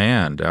swaths of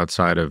land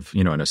outside of,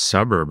 in a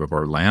suburb of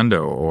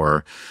Orlando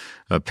or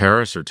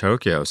Paris or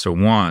Tokyo. So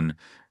one,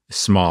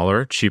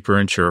 smaller, cheaper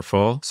and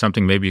cheerful,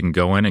 something maybe you can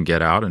go in and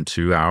get out in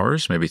 2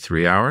 hours, maybe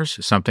 3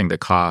 hours, something that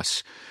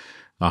costs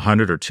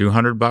 $100 or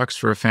 $200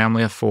 for a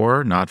family of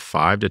 4, not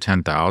 $5,000 to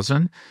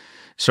 $10,000.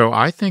 So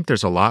I think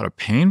there's a lot of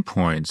pain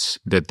points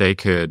that they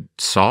could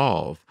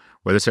solve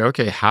where they say,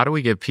 okay, how do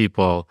we give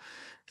people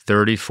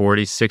 30,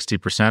 40,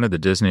 60% of the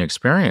Disney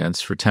experience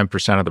for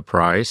 10% of the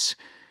price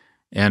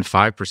and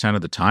 5%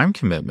 of the time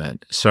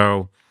commitment?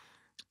 So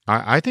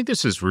I think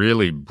this is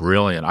really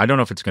brilliant. I don't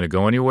know if it's going to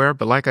go anywhere,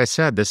 but like I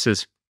said,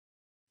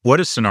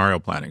 what is scenario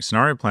planning?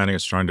 Scenario planning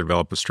is trying to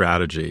develop a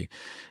strategy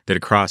that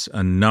across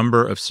a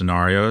number of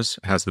scenarios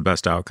has the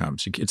best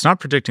outcomes. It's not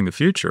predicting the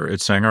future.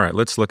 It's saying, all right,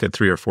 let's look at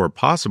 3 or 4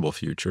 possible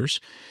futures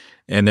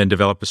and then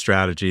develop a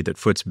strategy that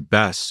fits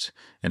best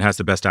and has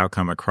the best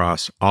outcome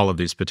across all of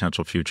these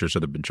potential futures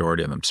or the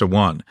majority of them. So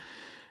one,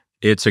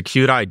 it's a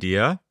cute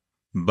idea,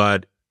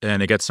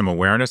 and it gets some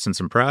awareness and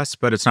some press,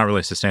 but it's not really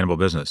a sustainable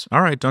business.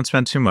 All right, don't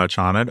spend too much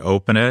on it.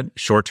 Open it,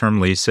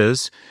 short-term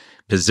leases,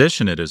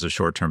 position it as a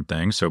short-term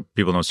thing so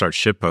people don't start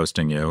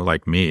shitposting you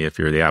like me if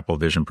you're the Apple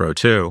Vision Pro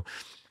 2.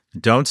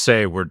 Don't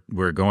say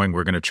we're going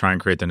to try and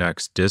create the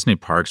next Disney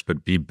parks,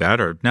 but be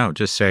better. No,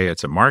 just say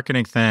it's a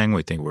marketing thing.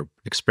 We think we're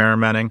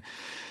experimenting.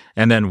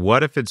 And then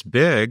what if it's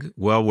big?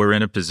 Well, we're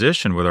in a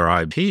position with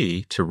our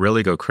IP to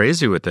really go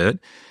crazy with it,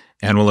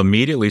 and we'll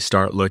immediately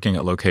start looking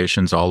at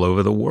locations all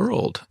over the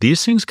world.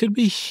 These things could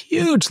be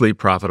hugely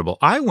profitable.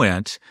 I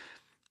went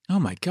Oh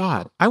my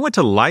God. I went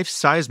to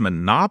life-size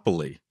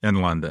Monopoly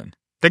in London.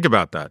 Think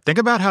about that. Think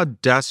about how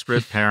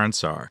desperate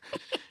parents are.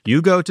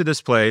 You go to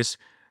this place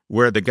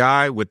where the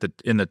guy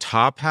in the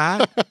top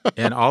hat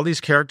and all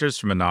these characters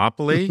from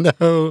Monopoly,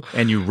 No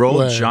and you roll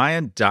way.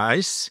 giant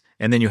dice,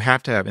 and then you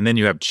have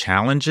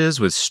challenges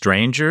with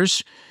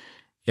strangers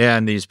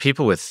and these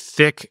people with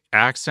thick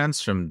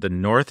accents from the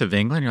north of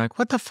England. You're like,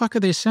 what the fuck are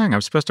they saying? I'm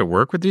supposed to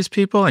work with these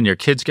people? And your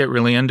kids get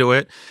really into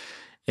it.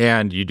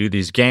 And you do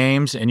these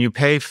games and you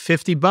pay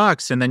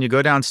 $50, and then you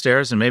go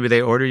downstairs and maybe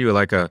they order you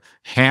like a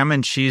ham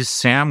and cheese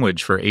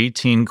sandwich for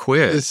 18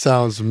 quid. This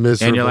sounds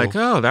miserable. And you're like,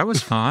 oh, that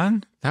was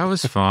fun. That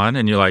was fun.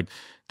 And you're like,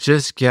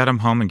 just get them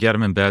home and get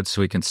them in bed so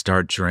we can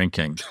start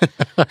drinking.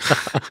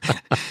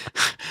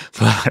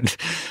 But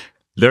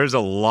there's a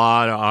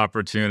lot of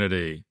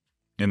opportunity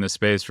in the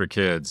space for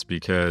kids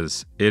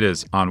because it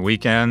is on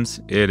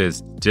weekends. It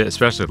is,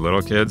 especially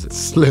little kids,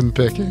 slim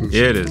pickings.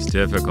 It is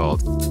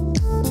difficult.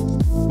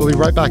 We'll be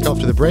right back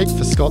after the break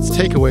for Scott's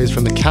takeaways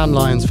from the Cannes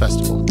Lions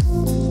Festival.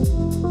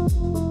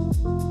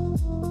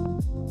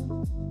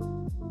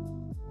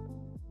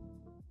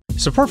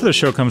 Support for the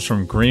show comes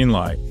from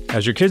Greenlight.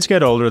 As your kids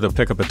get older, they'll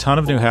pick up a ton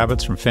of new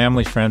habits from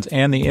family, friends,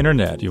 and the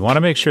internet. You want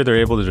to make sure they're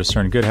able to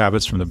discern good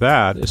habits from the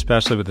bad,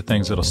 especially with the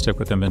things that'll stick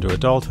with them into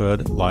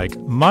adulthood, like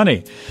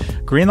money.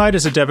 Greenlight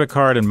is a debit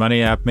card and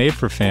money app made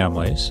for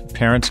families.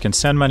 Parents can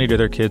send money to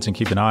their kids and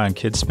keep an eye on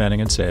kids'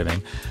 spending and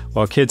saving,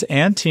 while kids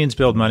and teens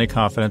build money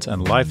confidence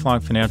and lifelong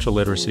financial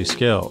literacy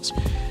skills.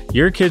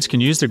 Your kids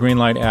can use the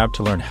Greenlight app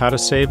to learn how to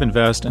save,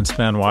 invest, and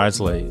spend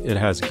wisely. It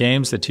has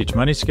games that teach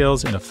money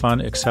skills in a fun,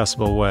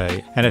 accessible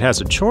way. And it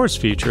has a chores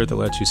feature that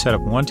lets you set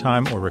up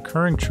one-time or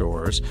recurring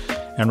chores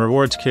and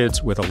rewards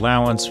kids with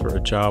allowance for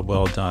a job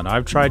well done.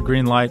 I've tried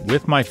Greenlight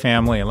with my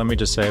family, and let me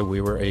just say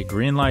we were a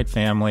Greenlight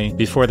family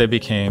before they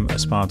became a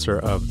sponsor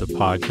of the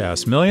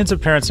podcast. Millions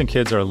of parents and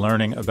kids are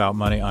learning about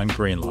money on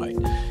Greenlight.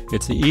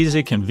 It's the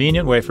easy,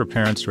 convenient way for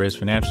parents to raise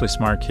financially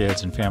smart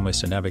kids and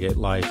families to navigate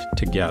life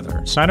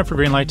together. Sign up for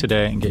Greenlight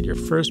today and get your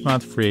first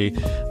month free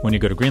when you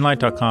go to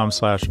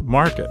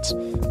greenlight.com/markets.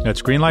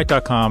 That's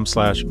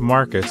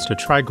greenlight.com/markets to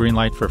try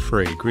Greenlight for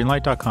free.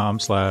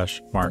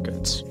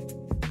 Greenlight.com/markets.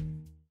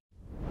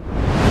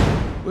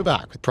 We're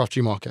back with Prof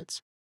G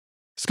Markets.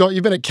 Scott,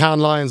 you've been at Cannes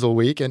Lions all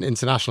week, an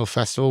international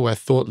festival where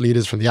thought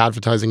leaders from the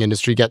advertising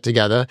industry get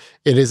together.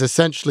 It is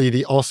essentially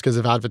the Oscars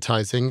of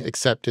advertising,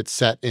 except it's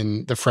set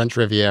in the French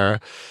Riviera.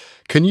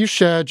 Can you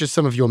share just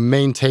some of your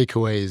main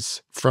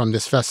takeaways from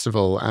this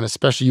festival, and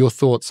especially your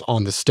thoughts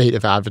on the state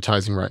of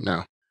advertising right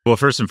now? Well,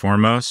 first and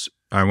foremost,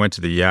 I went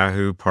to the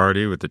Yahoo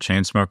party with the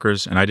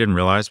Chainsmokers, and I didn't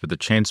realize, but the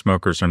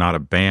Chainsmokers are not a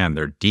band;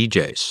 they're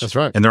DJs. That's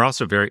right, and they're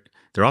also very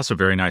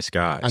nice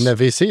guys. And they're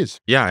VCs.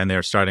 Yeah, and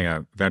they're starting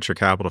a venture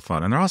capital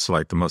fund, and they're also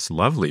like the most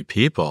lovely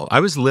people.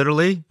 I'm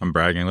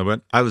bragging a little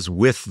bit, I was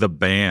with the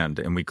band,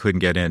 and we couldn't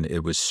get in.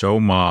 It was so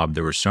mobbed.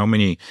 There was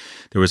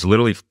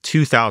literally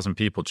 2,000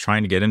 people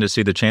trying to get in to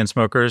see the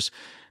Chainsmokers,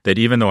 that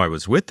even though I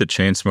was with the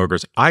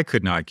Chainsmokers, I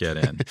could not get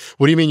in.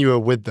 What do you mean you were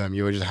with them?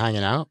 You were just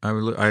hanging out? I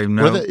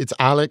know. It's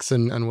Alex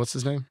and what's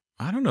his name?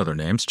 I don't know their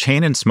names.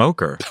 Chain and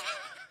Smoker.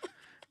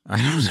 I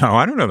don't know.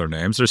 I don't know their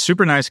names. They're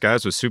super nice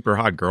guys with super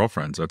hot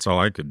girlfriends. That's all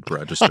I could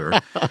register.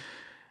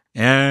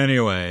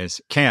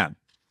 Anyways, Cannes.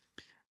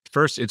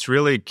 First, it's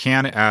really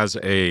Cannes as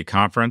a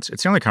conference.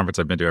 It's the only conference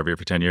I've been to every year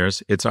for 10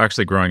 years. It's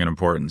actually growing in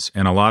importance,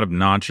 and a lot of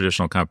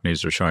non-traditional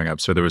companies are showing up.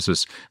 So there was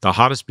the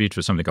hottest beach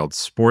was something called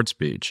Sports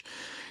Beach.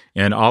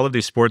 And all of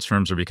these sports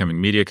firms are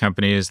becoming media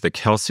companies. The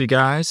Kelsey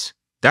guys,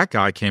 that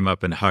guy came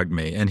up and hugged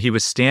me. And he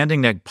was standing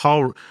next,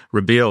 Paul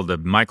Reveal,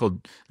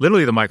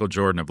 literally the Michael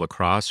Jordan of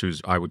lacrosse,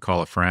 who's I would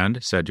call a friend,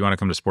 said, "Do you want to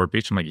come to Sport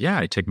Beach?" I'm like,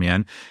 "Yeah," he'd take me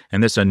in.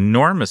 And this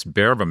enormous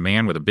bear of a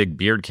man with a big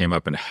beard came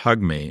up and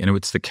hugged me. And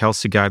it's the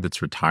Kelsey guy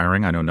that's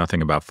retiring. I know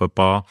nothing about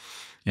football.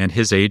 And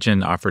his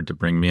agent offered to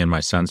bring me and my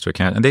sons to a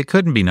camp. And they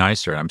couldn't be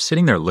nicer. I'm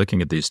sitting there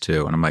looking at these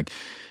two, and I'm like,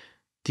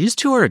 these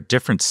two are a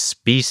different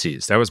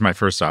species. That was my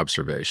first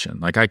observation.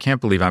 Like, I can't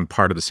believe I'm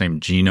part of the same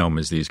genome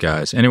as these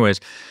guys.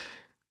 Anyways,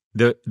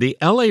 the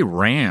LA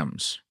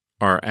Rams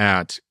are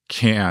at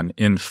Cannes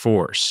in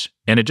force.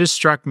 And it just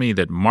struck me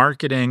that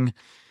marketing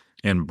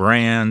and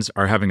brands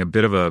are having a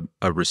bit of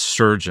a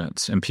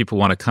resurgence, and people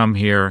want to come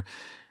here.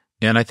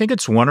 And I think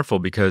it's wonderful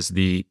because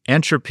the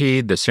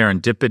entropy, the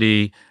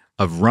serendipity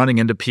of running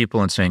into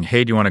people and saying,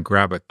 "Hey, do you want to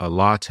grab a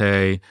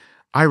latte?"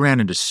 I ran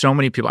into so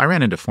many people. I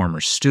ran into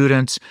former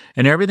students,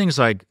 and everything's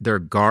like their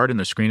guard and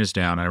the screen is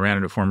down. And I ran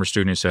into a former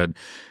student who said,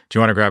 "Do you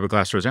want to grab a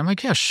glass of rosé?" I'm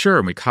like, "Yeah, sure."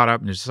 And we caught up,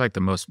 and it's just like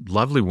the most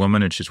lovely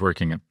woman, and she's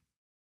working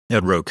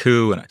at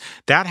Roku. And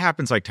that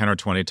happens like 10 or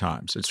 20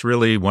 times. It's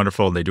really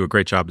wonderful. They do a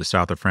great job. The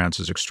south of France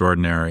is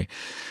extraordinary.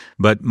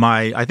 But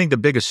I think the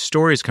biggest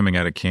stories coming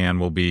out of Cannes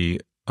will be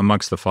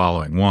amongst the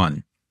following.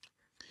 One,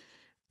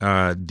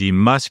 the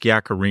Musk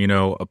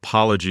Yacarino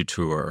apology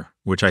tour,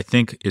 which I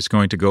think is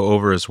going to go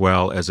over as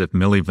well as if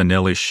Milli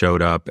Vanilli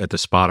showed up at the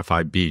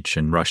Spotify beach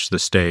and rushed the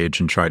stage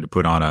and tried to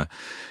put on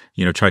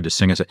tried to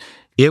sing us.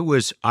 It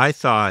was, I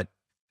thought,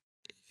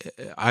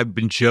 I've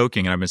been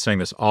joking, and I've been saying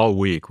this all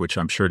week, which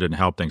I'm sure didn't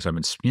help things. I've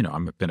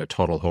been a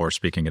total whore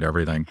speaking at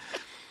everything.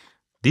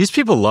 These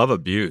people love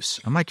abuse.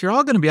 I'm like, you're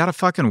all going to be out of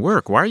fucking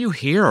work. Why are you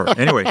here?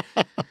 Anyway,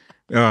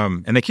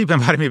 and they keep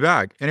inviting me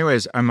back.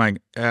 Anyways, I'm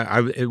like,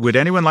 would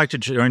anyone like to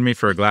join me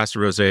for a glass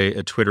of rosé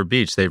at Twitter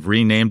Beach? They've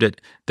renamed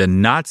it the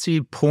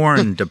Nazi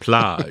Porn de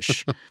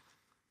Plage.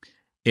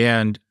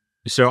 And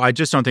so I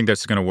just don't think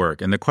that's going to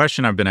work. And the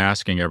question I've been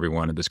asking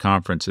everyone at this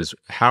conference is,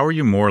 how are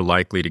you more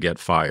likely to get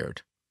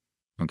fired?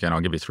 Okay, and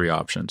I'll give you 3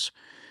 options.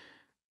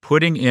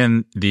 Putting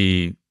in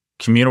the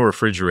communal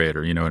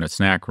refrigerator, in a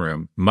snack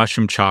room,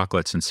 mushroom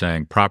chocolates and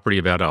saying, property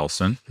of Ed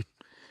Elson.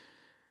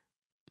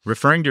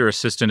 Referring to your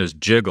assistant as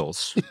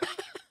Jiggles.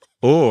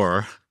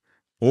 or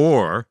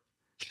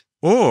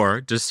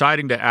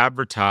deciding to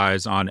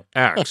advertise on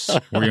X,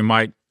 where you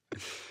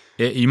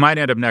might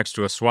end up next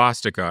to a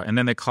swastika, and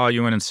then they call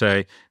you in and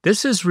say,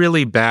 this is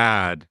really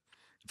bad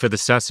for the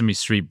Sesame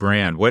Street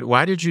brand.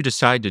 Why did you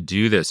decide to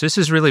do this? This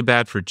is really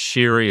bad for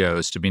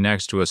Cheerios to be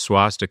next to a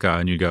swastika.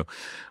 And you go,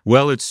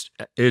 well, it's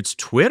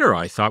Twitter.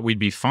 I thought we'd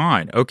be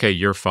fine. Okay,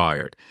 you're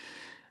fired.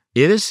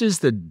 This is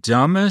the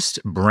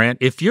dumbest brand.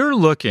 If you're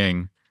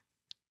looking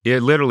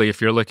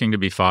to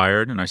be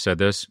fired, and I said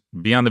this,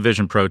 be on the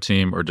Vision Pro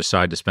team or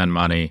decide to spend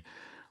money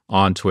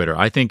on Twitter.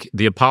 I think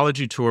the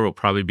apology tour will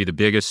probably be the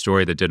biggest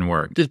story that didn't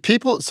work. Did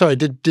people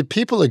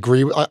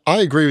agree? I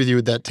agree with you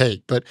with that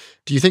take, but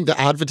do you think the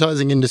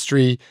advertising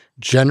industry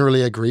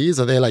generally agrees?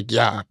 Are they like,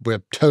 yeah,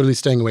 we're totally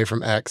staying away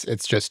from X.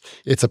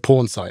 It's a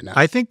porn site now.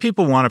 I think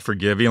people want to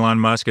forgive Elon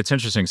Musk. It's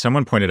interesting.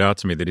 Someone pointed out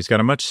to me that he's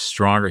got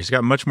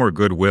much more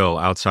goodwill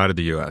outside of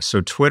the U.S.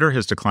 So Twitter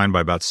has declined by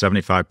about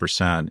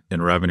 75%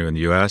 in revenue in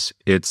the U.S.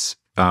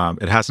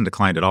 It hasn't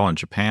declined at all in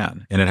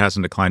Japan, and it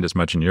hasn't declined as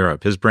much in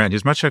Europe. His brand,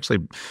 he's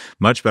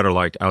much better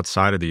liked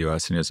outside of the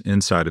U.S. than he is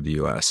inside of the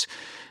U.S.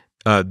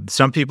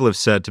 Some people have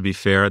said, to be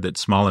fair, that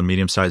small and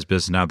medium-sized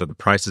business, now that the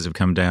prices have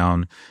come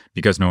down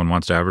because no one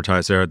wants to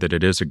advertise there, that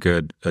it is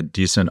a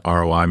decent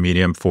ROI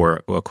medium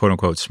for a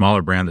quote-unquote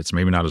smaller brand that's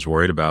maybe not as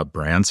worried about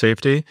brand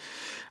safety.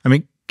 I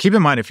mean, keep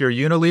in mind, if you're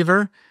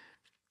Unilever,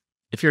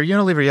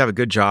 you have a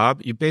good job,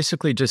 you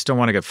basically just don't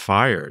want to get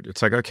fired.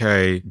 It's like,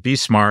 okay, be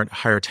smart,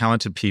 hire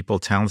talented people,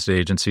 talented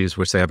agencies,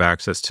 which they have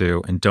access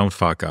to, and don't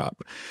fuck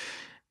up.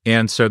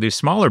 And so these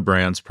smaller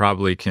brands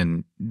probably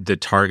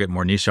that target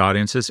more niche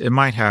audiences. It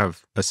might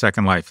have a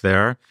second life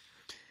there.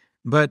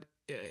 But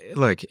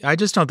look, I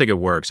just don't think it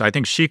works. I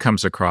think she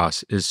comes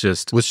across as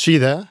just... Was she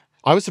there?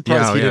 I was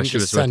surprised he didn't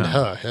just send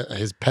her,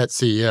 his pet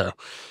CEO.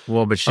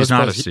 Well, but she's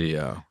not a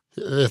CEO.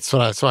 That's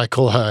why I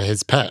call her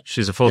his pet.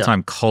 She's a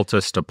full-time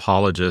cultist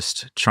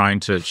apologist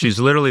she's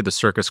literally the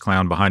circus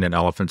clown behind an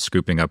elephant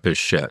scooping up his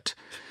shit.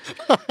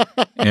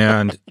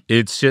 And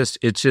it's just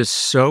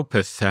so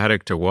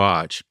pathetic to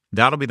watch.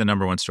 That'll be the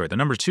number 1 story. The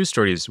number 2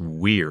 story is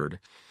weird,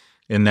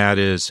 and that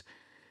is,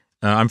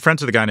 I'm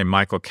friends with a guy named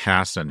Michael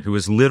Casson, who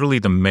was literally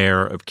the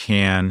mayor of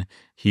Cannes.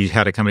 He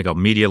had a company called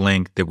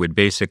MediaLink that would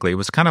basically, it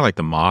was kind of like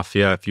the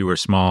mafia. If you were a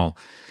small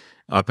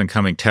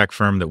up-and-coming tech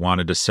firm that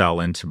wanted to sell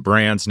into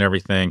brands and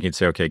everything, he'd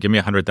say, okay, give me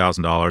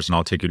 $100,000 and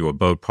I'll take you to a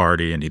boat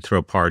party. And he'd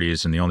throw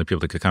parties, and the only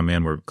people that could come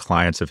in were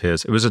clients of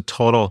his. It was a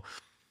total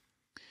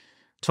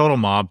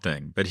mob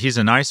thing. But he's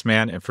a nice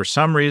man, and for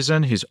some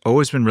reason, he's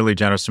always been really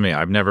generous to me.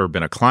 I've never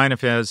been a client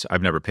of his.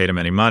 I've never paid him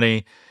any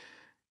money.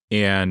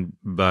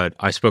 But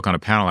I spoke on a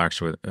panel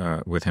actually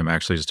with him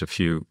just a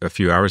few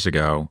hours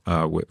ago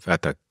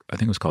at the, I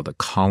think it was called the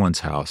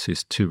Collins House.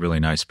 These 2 really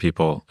nice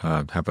people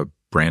have a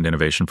brand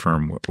innovation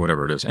firm,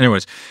 whatever it is.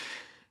 Anyways,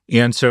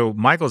 and so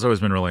Michael's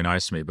always been really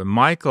nice to me. But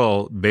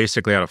Michael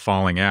basically had a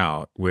falling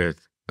out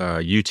with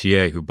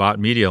UTA, who bought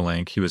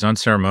MediaLink. He was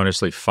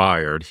unceremoniously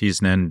fired. He's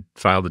then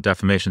filed a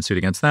defamation suit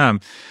against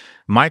them.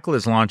 Michael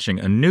is launching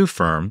a new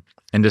firm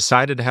and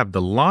decided to have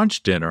the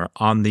launch dinner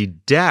on the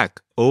deck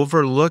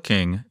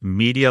overlooking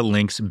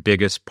MediaLink's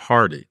biggest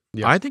party.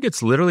 Yeah. I think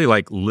it's literally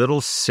like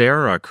little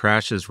Sarah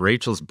crashes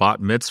Rachel's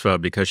bat mitzvah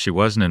because she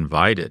wasn't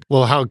invited.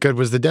 Well, how good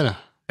was the dinner?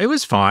 It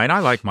was fine. I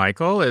like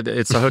Michael.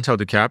 It's the Hotel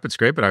du Cap. It's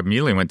great. But I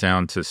immediately went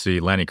down to see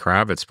Lenny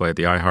Kravitz play at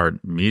the iHeart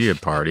Media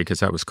party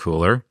because that was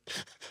cooler.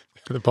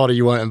 The party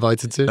you weren't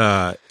invited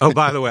to?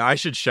 By the way, I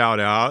should shout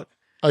out.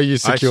 Oh, you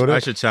secured it? I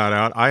should shout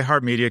out.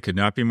 iHeartMedia could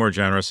not be more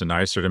generous and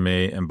nicer to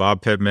me. And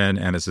Bob Pittman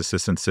and his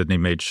assistant Sydney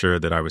made sure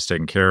that I was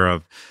taken care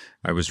of.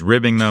 I was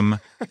ribbing them.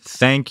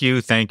 Thank you,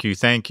 thank you,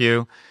 thank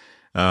you.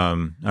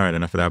 All right,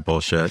 enough of that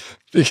bullshit.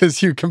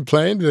 Because you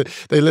complained that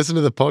they listened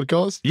to the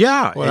podcast?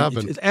 Yeah. What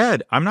happened?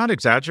 Ed, I'm not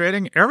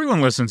exaggerating.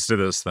 Everyone listens to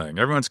this thing.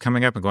 Everyone's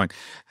coming up and going,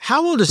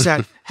 how old is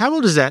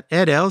that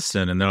Ed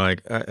Elson? And they're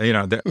like,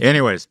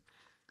 anyways.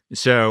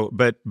 So,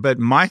 but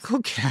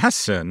Michael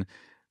Casson,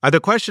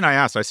 the question I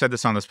asked, I said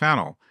this on this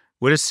panel,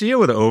 would a CEO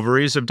with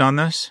ovaries have done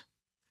this?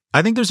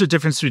 I think there's a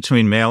difference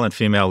between male and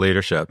female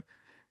leadership.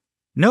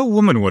 No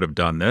woman would have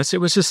done this. It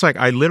was just like,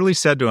 I literally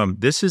said to him,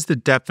 this is the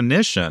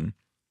definition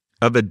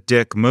of a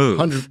dick move.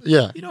 100,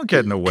 yeah. You don't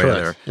get in the way Correct.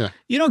 of their, Yeah.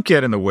 you don't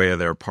get in the way of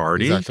their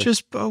party. Exactly.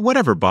 Just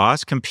whatever,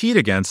 boss, compete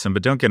against them,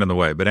 but don't get in the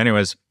way. But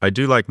anyways, I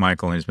do like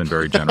Michael, and he's been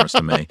very generous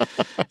to me.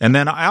 And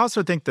then I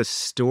also think the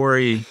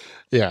story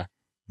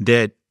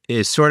that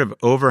is sort of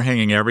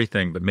overhanging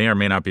everything, but may or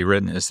may not be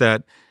written, is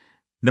that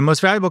the most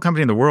valuable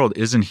company in the world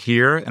isn't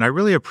here. And I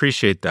really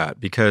appreciate that,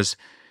 because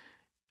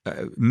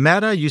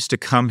Meta used to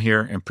come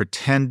here and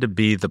pretend to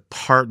be the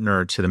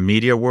partner to the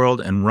media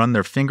world and run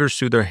their fingers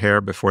through their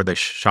hair before they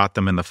shot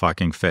them in the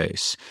fucking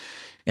face.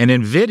 And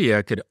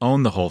Nvidia could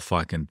own the whole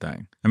fucking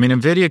thing. I mean,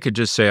 Nvidia could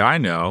just say, I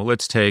know,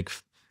 let's take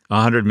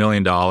 $100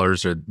 million or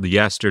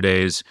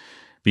yesterday's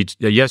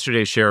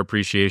share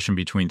appreciation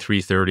between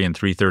 330 and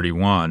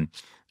 331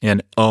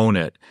 and own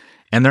it.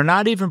 And they're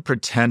not even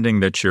pretending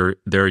that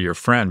they're your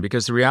friend,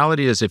 because the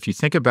reality is, if you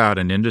think about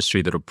an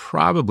industry that'll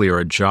probably, or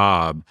a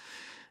job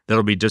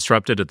that'll be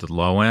disrupted at the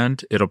low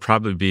end, it'll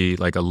probably be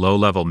like a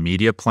low-level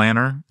media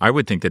planner. I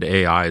would think that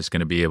AI is going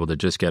to be able to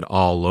just get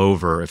all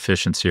over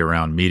efficiency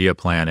around media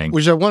planning.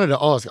 Which I wanted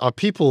to ask, are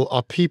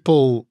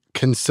people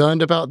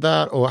concerned about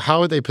that? Or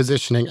how are they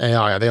positioning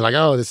AI? Are they like,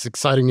 oh, this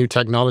exciting new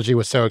technology,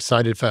 we're so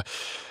excited for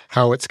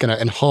how it's going to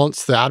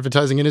enhance the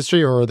advertising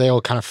industry? Or are they all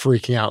kind of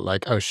freaking out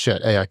like, oh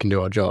shit, AI can do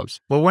our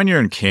jobs? Well, when you're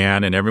in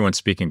Cannes and everyone's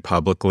speaking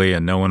publicly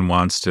and no one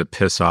wants to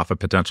piss off a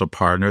potential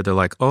partner, they're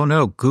like, oh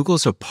no,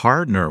 Google's a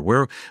partner.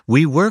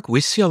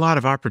 We see a lot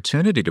of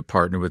opportunity to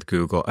partner with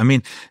Google. I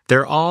mean,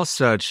 they're all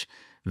such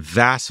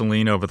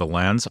Vaseline over the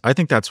lens. I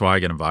think that's why I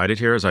get invited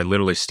here, is I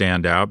literally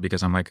stand out,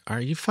 because I'm like, are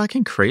you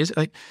fucking crazy?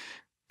 Like,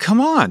 come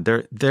on.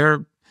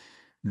 They're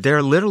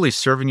literally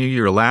serving you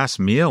your last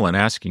meal and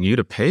asking you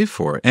to pay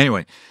for it.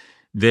 Anyway,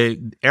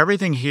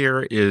 everything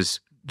here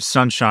is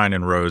sunshine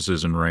and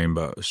roses and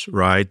rainbows,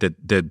 right?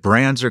 That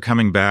brands are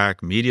coming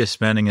back, media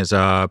spending is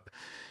up,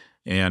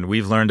 and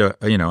we've learned,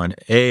 an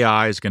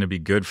AI is going to be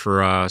good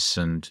for us.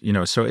 And,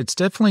 so it's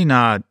definitely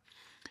not,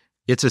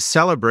 it's a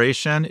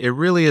celebration. It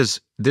really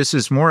is. This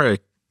is more a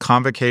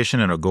convocation,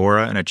 an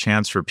agora, and a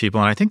chance for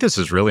people. And I think this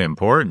is really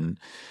important,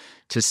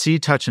 to see,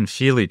 touch, and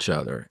feel each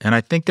other. And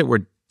I think that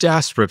we're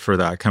desperate for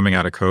that coming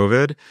out of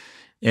COVID.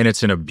 And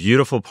it's in a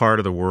beautiful part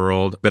of the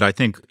world. But I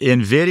think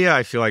Nvidia,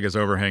 I feel like, is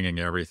overhanging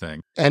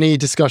everything. Any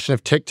discussion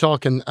of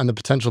TikTok and the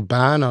potential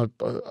ban? Or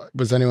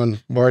was anyone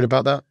worried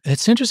about that?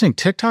 It's interesting.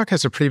 TikTok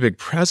has a pretty big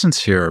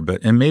presence here,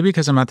 and maybe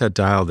because I'm not that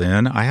dialed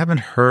in, I haven't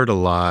heard a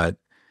lot.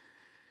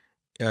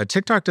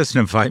 TikTok doesn't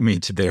invite me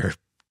to their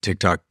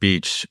TikTok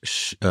beach,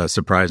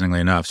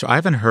 surprisingly enough. So I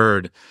haven't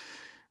heard.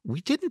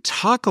 We didn't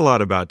talk a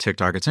lot about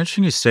TikTok. It's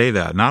interesting you say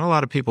that. Not a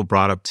lot of people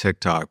brought up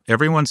TikTok.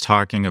 Everyone's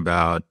talking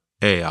about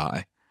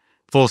AI.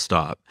 Full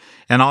stop.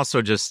 And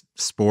also just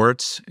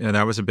sports.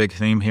 That was a big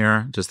theme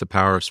here, just the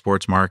power of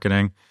sports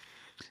marketing.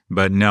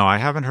 But no, I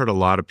haven't heard a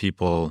lot of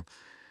people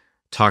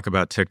talk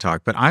about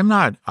TikTok. But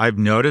I've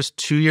noticed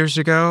 2 years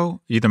ago,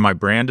 either my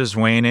brand is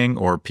waning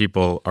or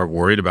people are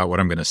worried about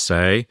what I'm going to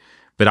say.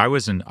 But I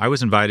was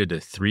invited to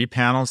 3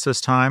 panels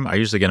this time. I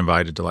usually get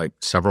invited to like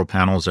several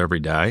panels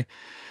every day.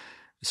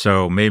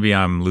 So maybe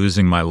I'm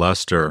losing my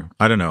luster.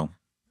 I don't know.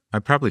 I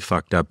probably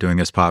fucked up doing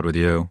this pod with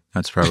you.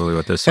 That's probably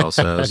what this all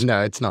says.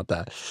 No, it's not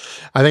that.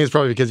 I think it's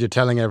probably because you're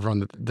telling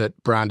everyone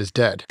that brand is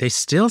dead. They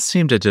still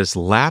seem to just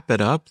lap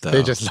it up, though.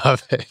 They just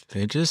love it.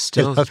 They just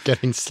They still love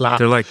getting slapped.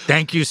 They're like,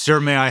 thank you,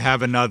 sir. May I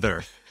have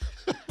another?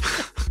 All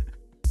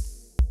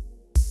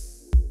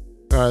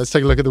right, let's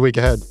take a look at the week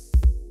ahead.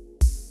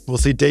 We'll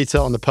see data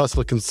on the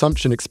personal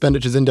consumption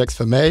expenditures index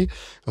for May,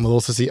 and we'll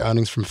also see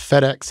earnings from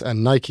FedEx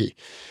and Nike.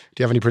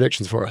 Do you have any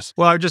predictions for us?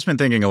 Well, I've just been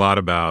thinking a lot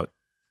about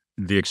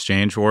the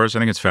exchange wars. I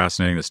think it's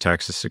fascinating, this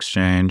Texas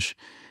exchange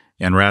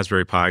and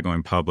Raspberry Pi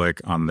going public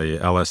on the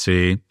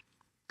LSE.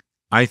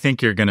 I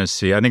think you're going to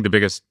see, I think the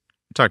biggest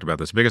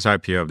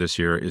IPO of this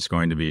year is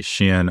going to be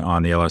Shein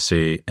on the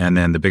LSE. And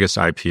then the biggest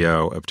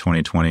IPO of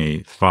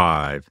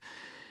 2025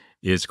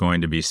 is going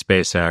to be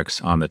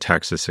SpaceX on the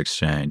Texas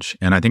exchange.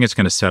 And I think it's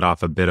going to set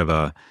off a bit of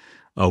a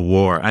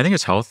war. I think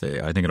it's healthy.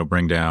 I think it'll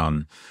bring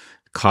down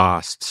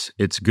costs.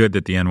 It's good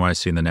that the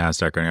NYSE and the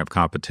NASDAQ are going to have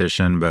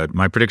competition, but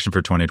my prediction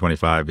for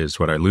 2025 is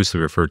what I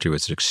loosely refer to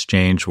as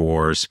exchange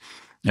wars,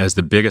 as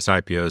the biggest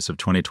IPOs of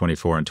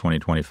 2024 and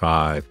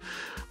 2025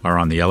 are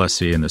on the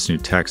LSE and this new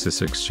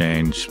Texas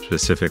exchange,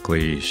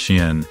 specifically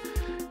Shein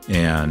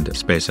and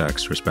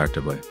SpaceX,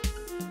 respectively.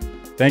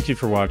 Thank you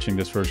for watching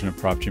this version of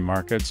Prof G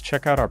Markets.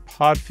 Check out our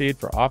pod feed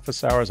for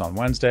office hours on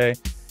Wednesday,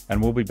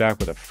 and we'll be back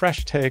with a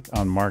fresh take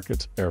on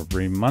markets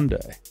every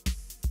Monday.